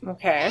Winds.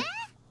 Okay.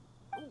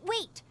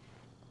 Wait!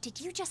 Did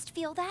you just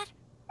feel that?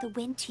 The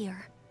wind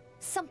here.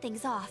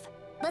 Something's off.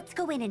 Let's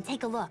go in and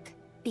take a look.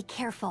 Be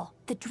careful.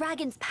 The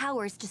dragon's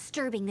power is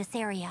disturbing this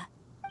area.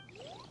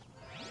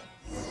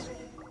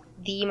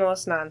 The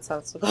most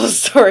nonsensical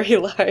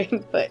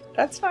storyline, but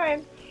that's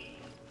fine.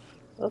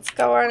 Let's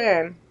go on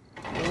in.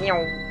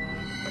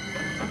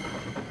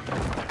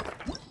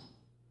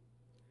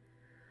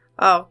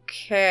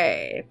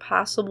 Okay,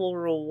 possible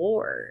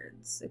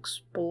rewards.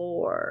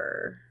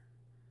 Explore.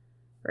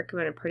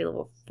 Recommended party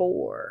level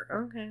 4.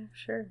 Okay,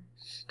 sure.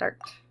 Start.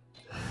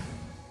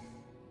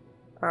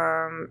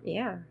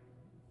 Yeah.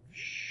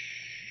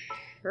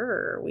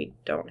 Sure, we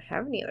don't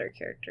have any other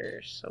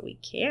characters, so we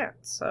can't.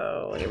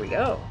 So, here we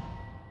go.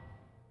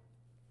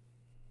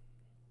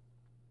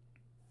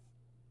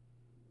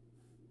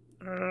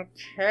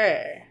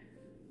 Okay.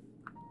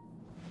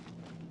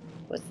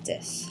 What's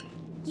this?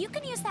 You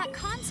can use that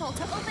console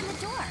to open the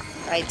door.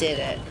 I did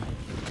it.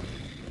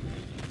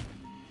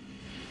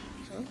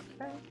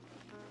 Okay.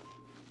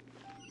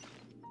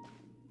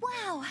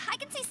 Wow, I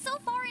can see so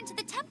far into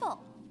the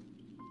temple.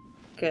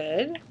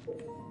 Good.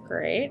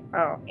 Great.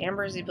 Oh,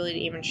 Amber has the ability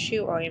to even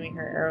shoot while aiming.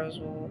 Her arrows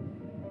will...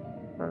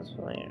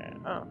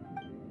 Oh.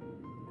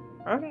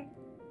 Okay.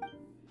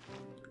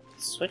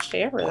 Switch to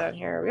Amber then.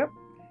 Here we go.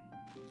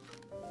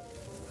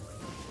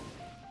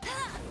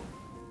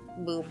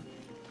 Boom.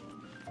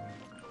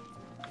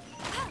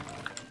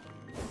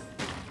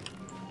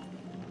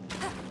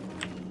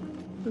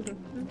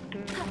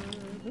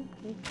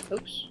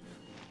 Oops.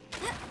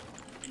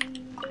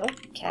 Oh,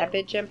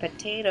 cabbage and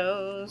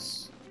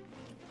potatoes.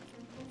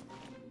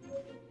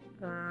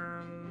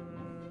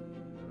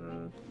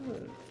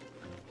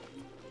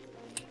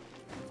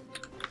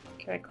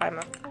 Can I climb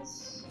up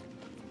this?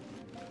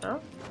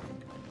 No?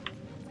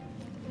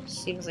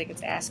 Seems like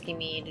it's asking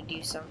me to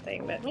do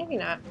something, but maybe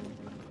not.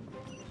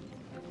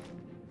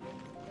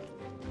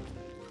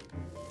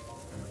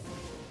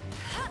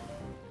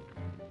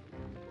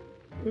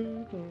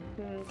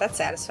 That's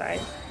satisfying.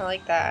 I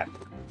like that.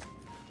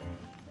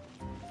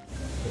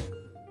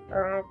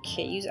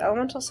 Okay, use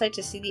elemental sight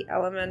to see the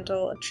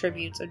elemental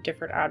attributes of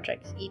different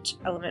objects. Each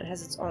element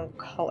has its own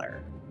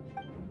color.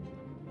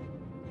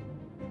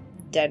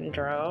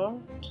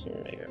 Dendro.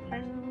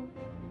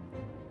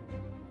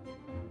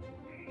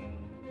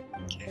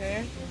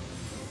 Okay.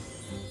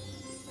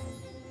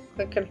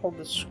 Click and hold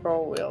the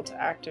scroll wheel to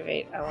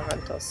activate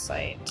elemental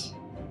sight.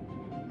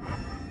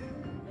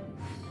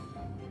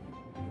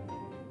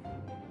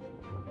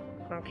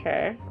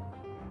 Okay.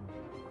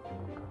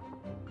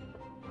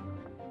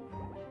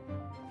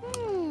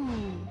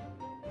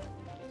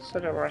 So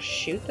do I want to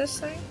shoot this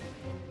thing?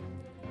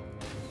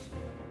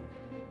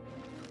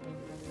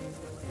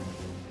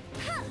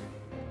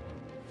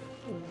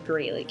 I'm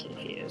greatly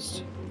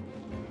confused.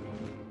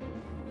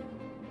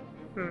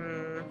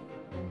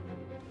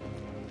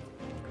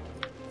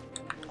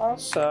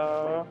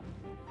 Also...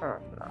 Oh,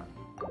 no.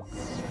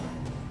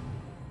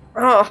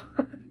 Oh!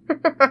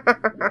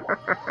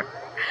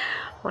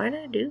 Why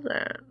did I do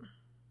that?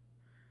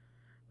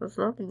 That's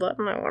not the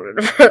button I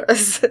wanted to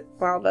press.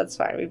 Well, that's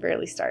fine. We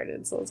barely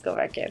started, so let's go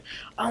back in.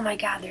 Oh my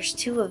god, there's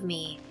two of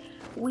me.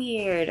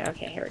 Weird.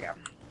 Okay, here we go.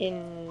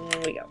 In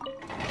we go.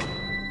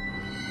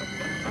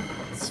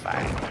 It's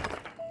fine.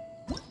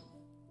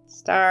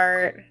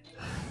 Start.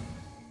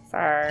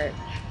 Start.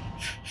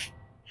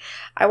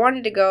 I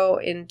wanted to go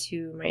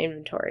into my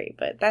inventory,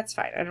 but that's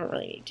fine. I don't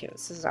really need to.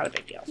 This is not a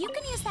big deal. You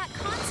can use that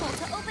console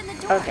to open the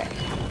door. Okay.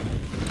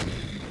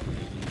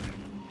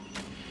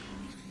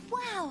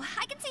 Wow,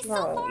 I can see so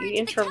No, far you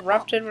into the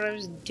interrupted what I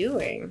was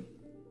doing.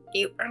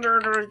 You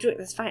interrupted.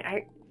 That's fine.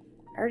 I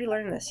already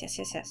learned this. Yes,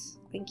 yes, yes.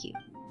 Thank you.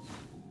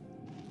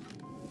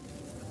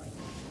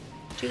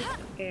 Shoot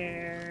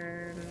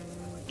and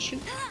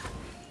shoot.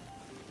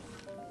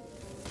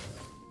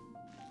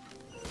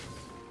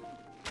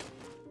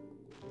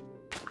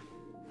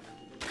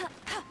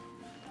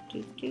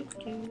 Do, do,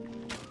 do,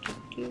 do,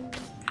 do.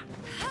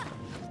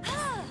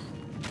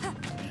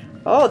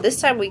 Oh,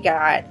 this time we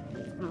got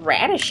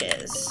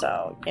radishes,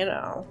 so, you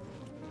know.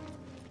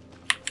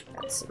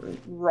 Got some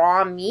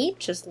raw meat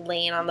just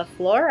laying on the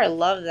floor. I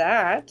love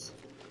that.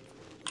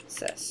 What's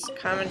this?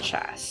 Common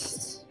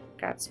chest.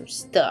 Got some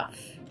stuff.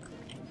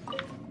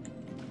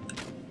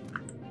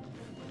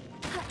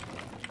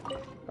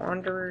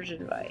 Wanderer's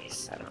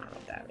advice. I don't know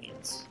what that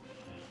means.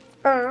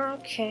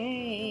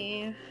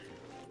 Okay.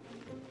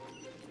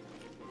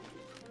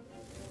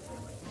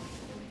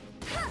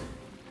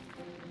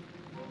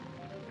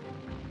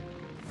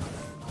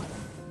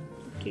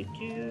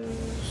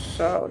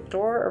 So,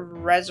 door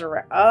of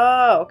resurrect.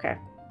 Oh, okay.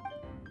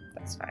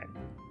 That's fine.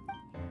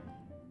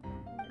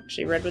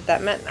 Actually read what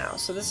that meant now.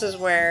 So this is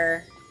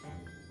where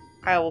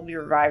I will be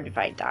revived if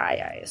I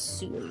die, I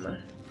assume.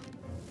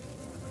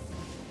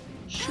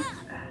 Shoot.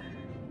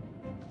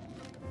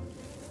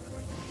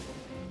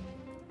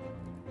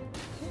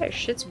 Yeah,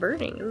 shit's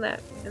burning.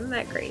 Isn't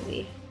that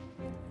crazy?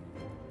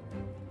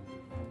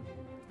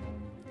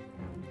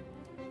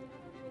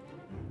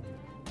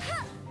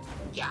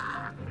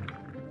 Yeah.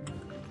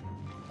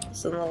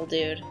 Some little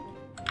dude.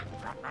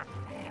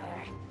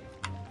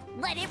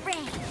 Let it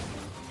rain.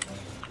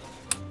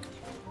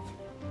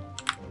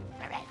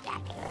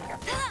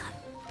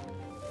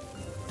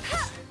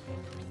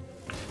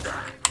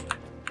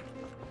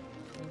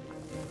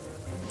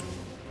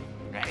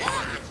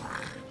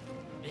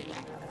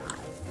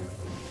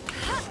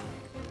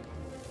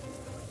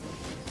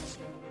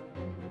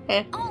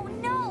 Eh. Oh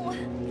no!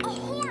 A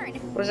horn!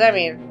 What does that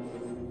mean?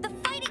 The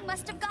fighting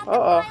must have got them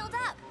Uh-oh. riled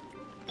up.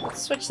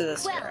 Let's switch to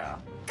this Well,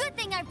 girl. good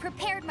thing I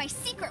prepared my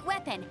secret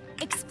weapon,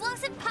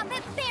 explosive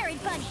puppet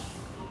buried bunny.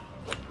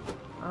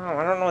 Oh,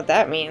 I don't know what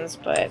that means,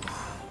 but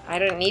I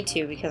didn't need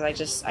to because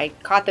I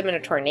caught them in a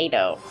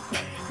tornado.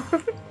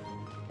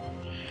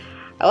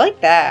 I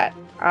like that.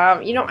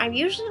 You know, I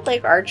usually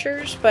like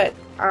archers, but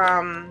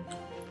I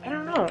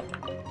don't know.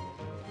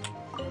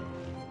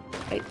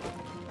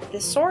 The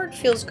sword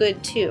feels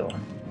good too.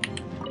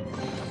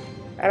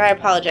 And I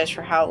apologize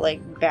for how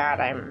like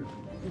bad I'm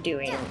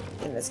doing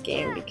in this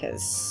game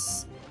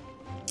because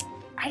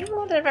I don't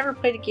know that I've ever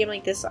played a game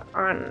like this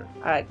on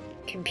a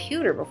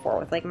computer before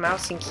with like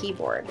mouse and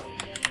keyboard.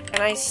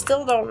 And I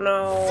still don't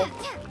know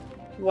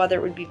whether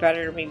it would be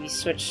better to maybe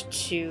switch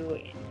to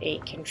a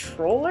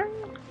controller.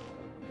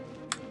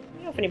 I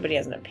don't know if anybody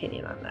has an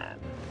opinion on that.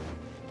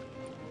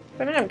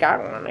 I mean, I've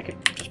got one. I could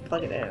just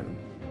plug it in.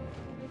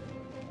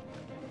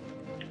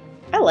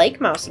 I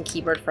like mouse and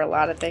keyboard for a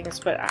lot of things,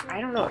 but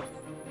I don't know. It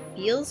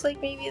feels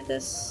like maybe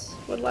this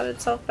would lend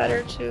itself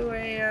better to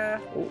a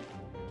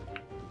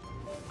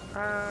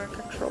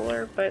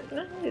controller, but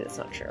maybe that's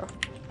not true.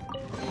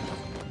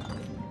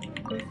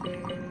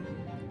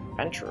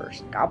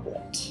 Adventurer's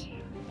Goblet.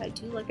 I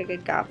do like a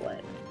good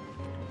goblet.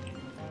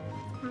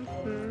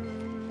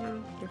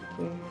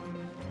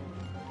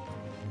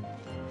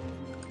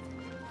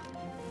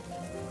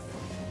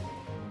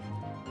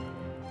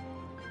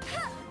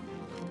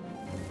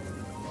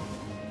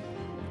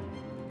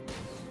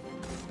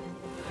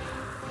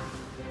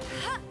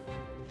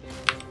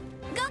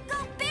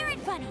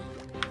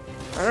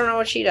 I don't know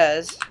what she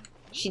does.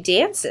 She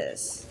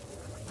dances.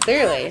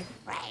 Clearly.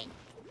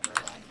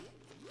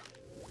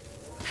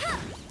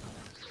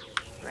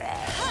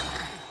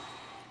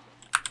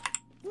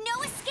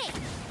 No escape.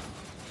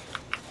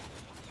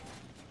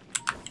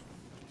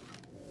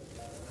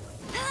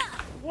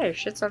 Yeah, your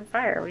shit's on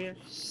fire. What do you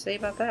have to say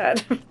about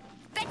that?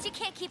 Bet you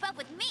can't keep up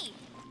with me.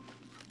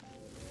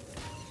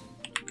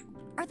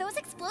 Are those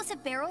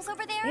explosive barrels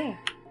over there? Yeah.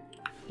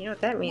 You know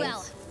what that means.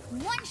 Well,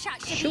 one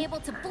shot should be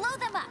able to blow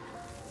them up.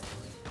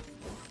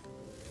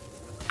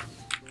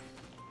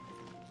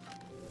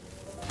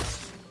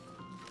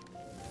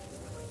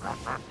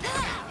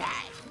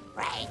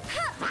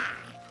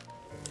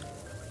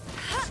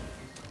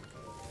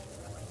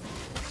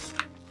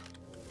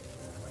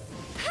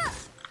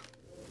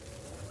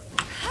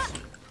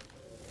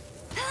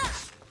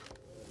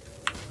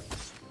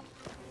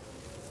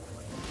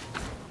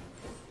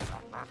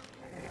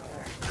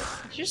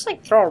 you just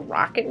like throw a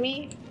rock at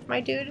me, my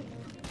dude?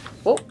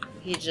 Oh,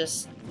 he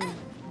just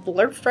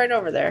blurped right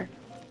over there.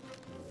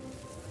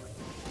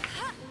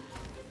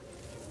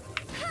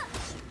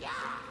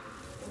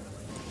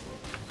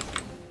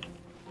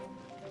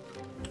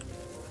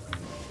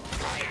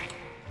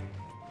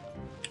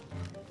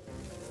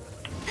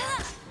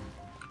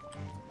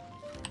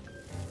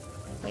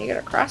 You got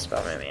a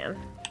crossbow, my man.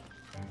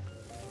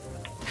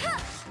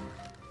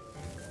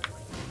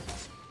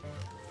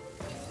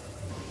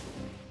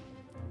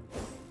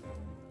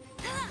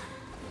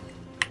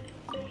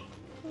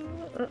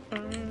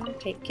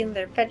 Taking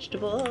their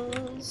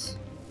vegetables.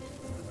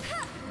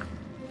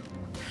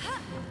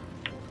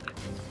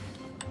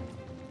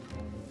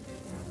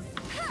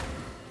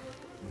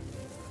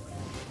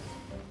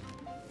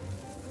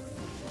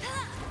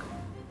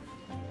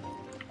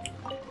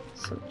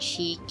 Some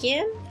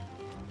chicken.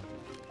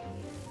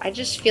 I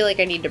just feel like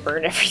I need to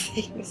burn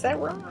everything. Is that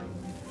wrong?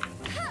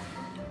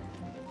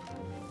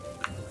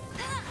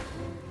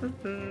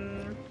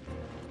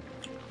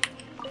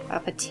 A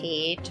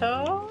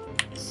potato.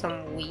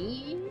 Some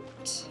wheat.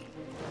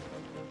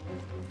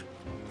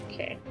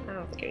 Okay, I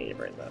don't think I need to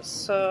burn those.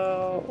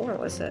 So, what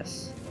was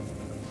this?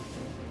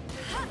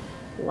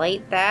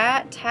 Light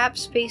that. Tap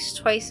space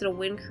twice in a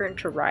wind current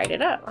to ride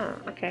it up.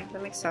 Oh, okay,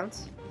 that makes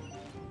sense.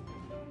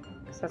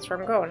 'Cause that's where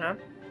I'm going, huh?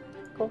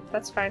 Cool,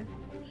 that's fine.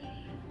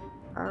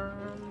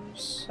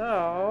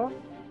 So...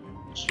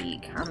 G,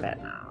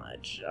 combat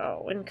knowledge.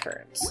 Oh, wind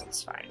currents.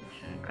 It's fine.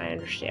 I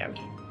understand.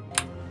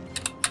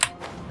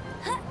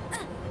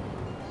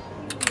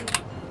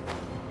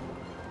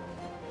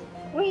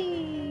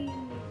 Whee!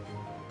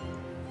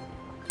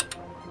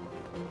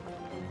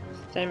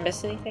 Did I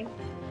miss anything?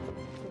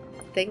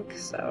 I think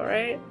so,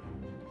 right?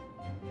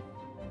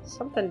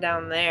 Something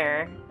down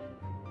there.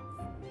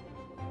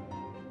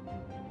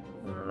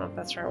 I don't know if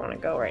that's where I want to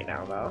go right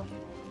now, though.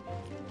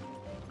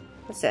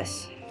 What's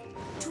this?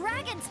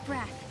 Dragon's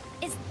breath.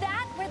 Is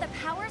that where the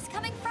power's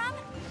coming from?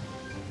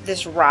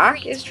 This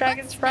rock Great. is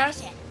Dragon's Let's breath?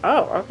 smash it.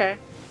 Oh, okay.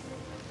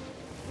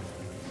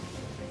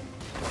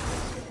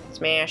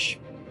 Smash.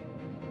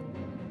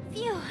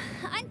 Phew,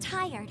 I'm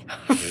tired.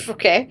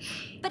 Okay.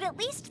 But at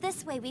least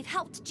this way we've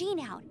helped Jean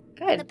out.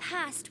 In Good. the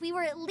past, we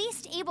were at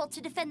least able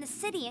to defend the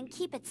city and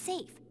keep it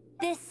safe.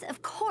 This,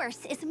 of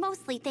course, is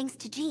mostly thanks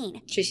to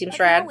Jean. She seems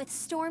But rad. now with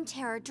Storm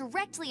Terror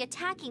directly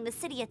attacking the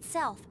city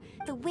itself,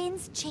 the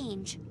winds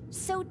change.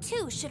 So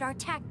too should our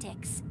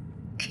tactics.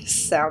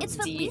 Sounds It's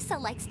what deep. Lisa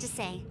likes to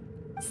say.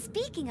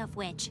 Speaking of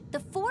which, the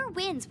 4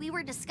 winds we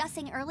were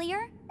discussing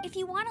earlier, if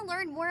you want to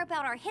learn more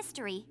about our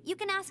history, you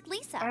can ask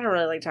Lisa. I don't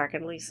really like talking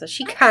to Lisa.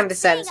 She I'm not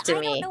condescends saying to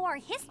I don't me. know our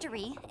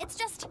history. It's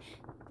just...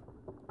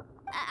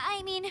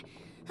 I mean,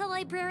 a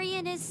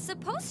librarian is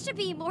supposed to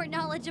be more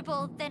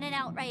knowledgeable than an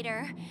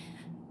outrider,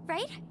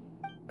 right?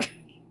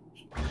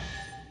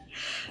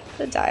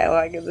 The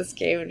dialogue in this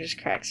game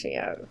just cracks me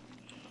up.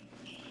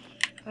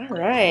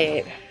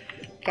 Alright.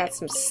 Got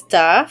some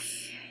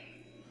stuff.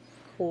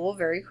 Cool,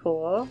 very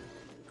cool.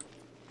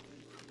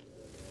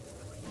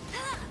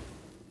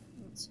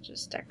 It's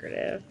just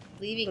decorative.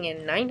 Leaving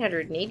in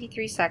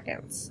 983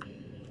 seconds.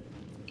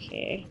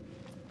 Okay.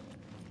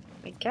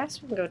 I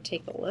guess we can go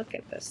take a look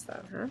at this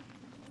then, huh?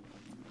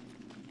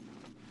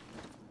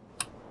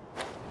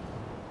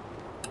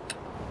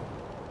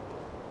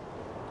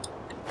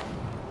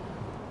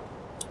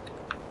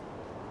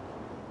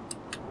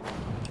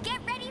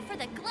 Get ready for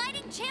the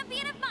gliding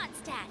champion of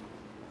Mondstadt.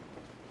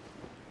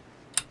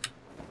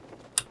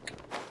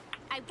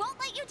 I won't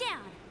let you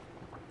down.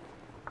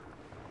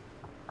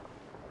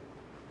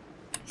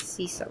 I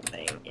see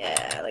something.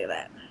 Yeah, look at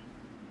that.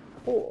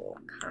 Cool.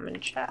 Common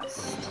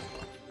chest.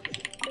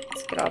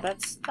 Let's get all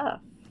that stuff.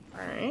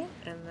 Alright,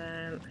 and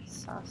then I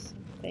saw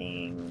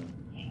something.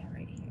 Yeah,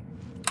 right here.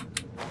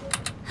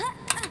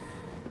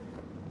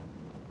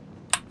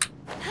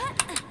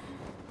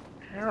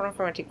 I don't know if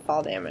I want to take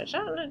fall damage. I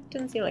don't know, it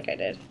didn't seem like I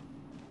did.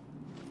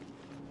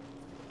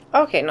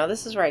 Okay, no,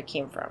 this is where I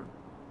came from.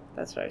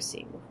 That's what I was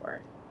seeing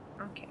before.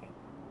 Okay.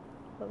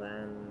 Well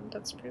then,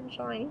 that's pretty much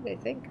all I need, I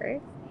think,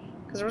 right?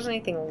 Because there wasn't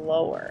anything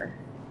lower.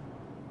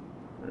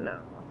 No.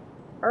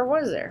 Or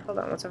was there? Hold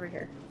on, what's over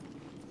here?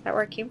 Is that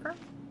where I came from?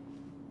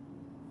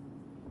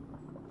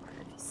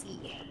 Hard to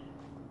see.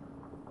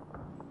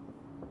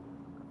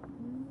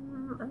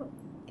 I don't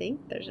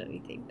think there's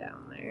anything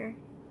down there.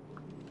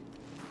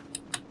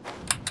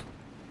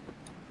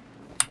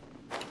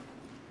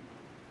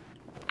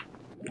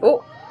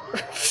 Oh!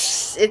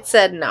 It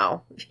said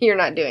no. You're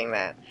not doing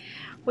that.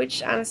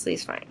 Which, honestly,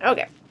 is fine.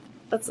 Okay.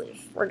 Let's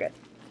leave. We're good.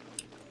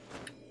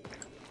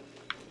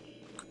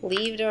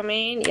 Leave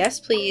domain? Yes,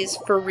 please.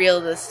 For real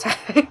this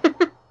time.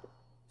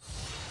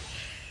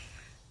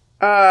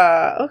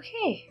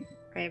 Okay.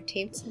 I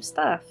obtained some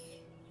stuff.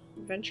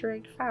 Adventure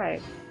Egg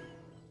 5.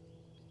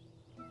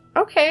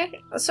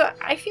 Okay. So,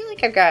 I feel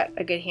like I've got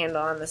a good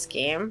handle on this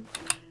game.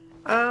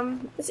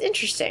 It's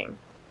interesting.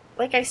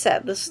 Like I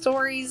said, the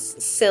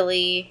story's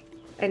silly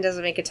and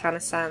doesn't make a ton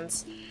of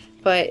sense.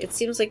 but it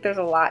seems like there's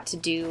a lot to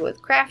do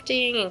with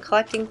crafting and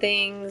collecting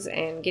things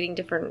and getting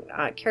different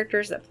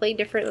characters that play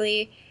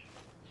differently.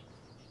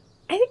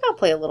 I think I'll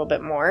play a little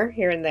bit more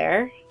here and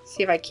there,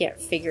 see if I can't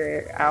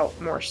figure out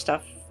more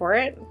stuff for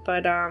it,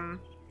 but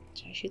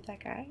should I shoot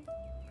that guy?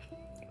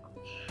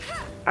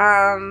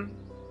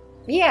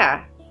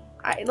 Yeah,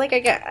 like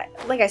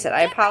I said,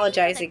 I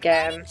apologize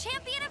again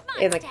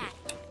in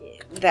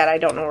that I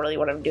don't know really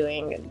what I'm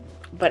doing,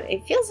 but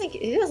it feels like it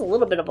is a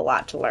little bit of a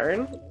lot to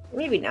learn.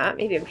 Maybe not,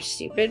 maybe I'm just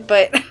stupid,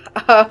 but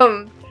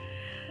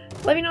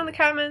let me know in the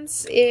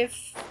comments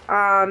if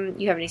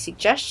you have any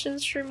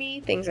suggestions for me,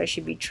 things I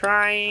should be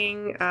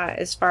trying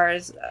as far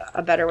as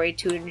a better way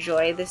to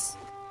enjoy this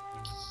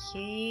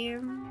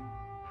game.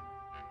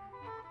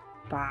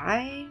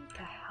 Bye? What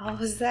the hell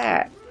was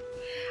that?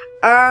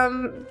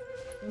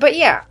 But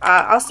yeah,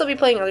 I'll still be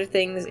playing other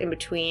things in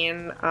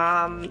between.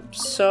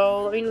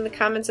 So let me know in the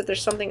comments if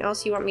there's something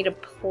else you want me to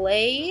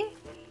play.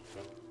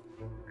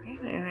 I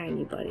haven't had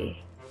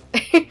anybody.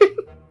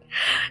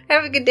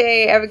 Have a good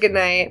day. Have a good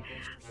night.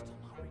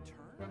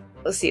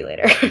 We'll see you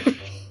later.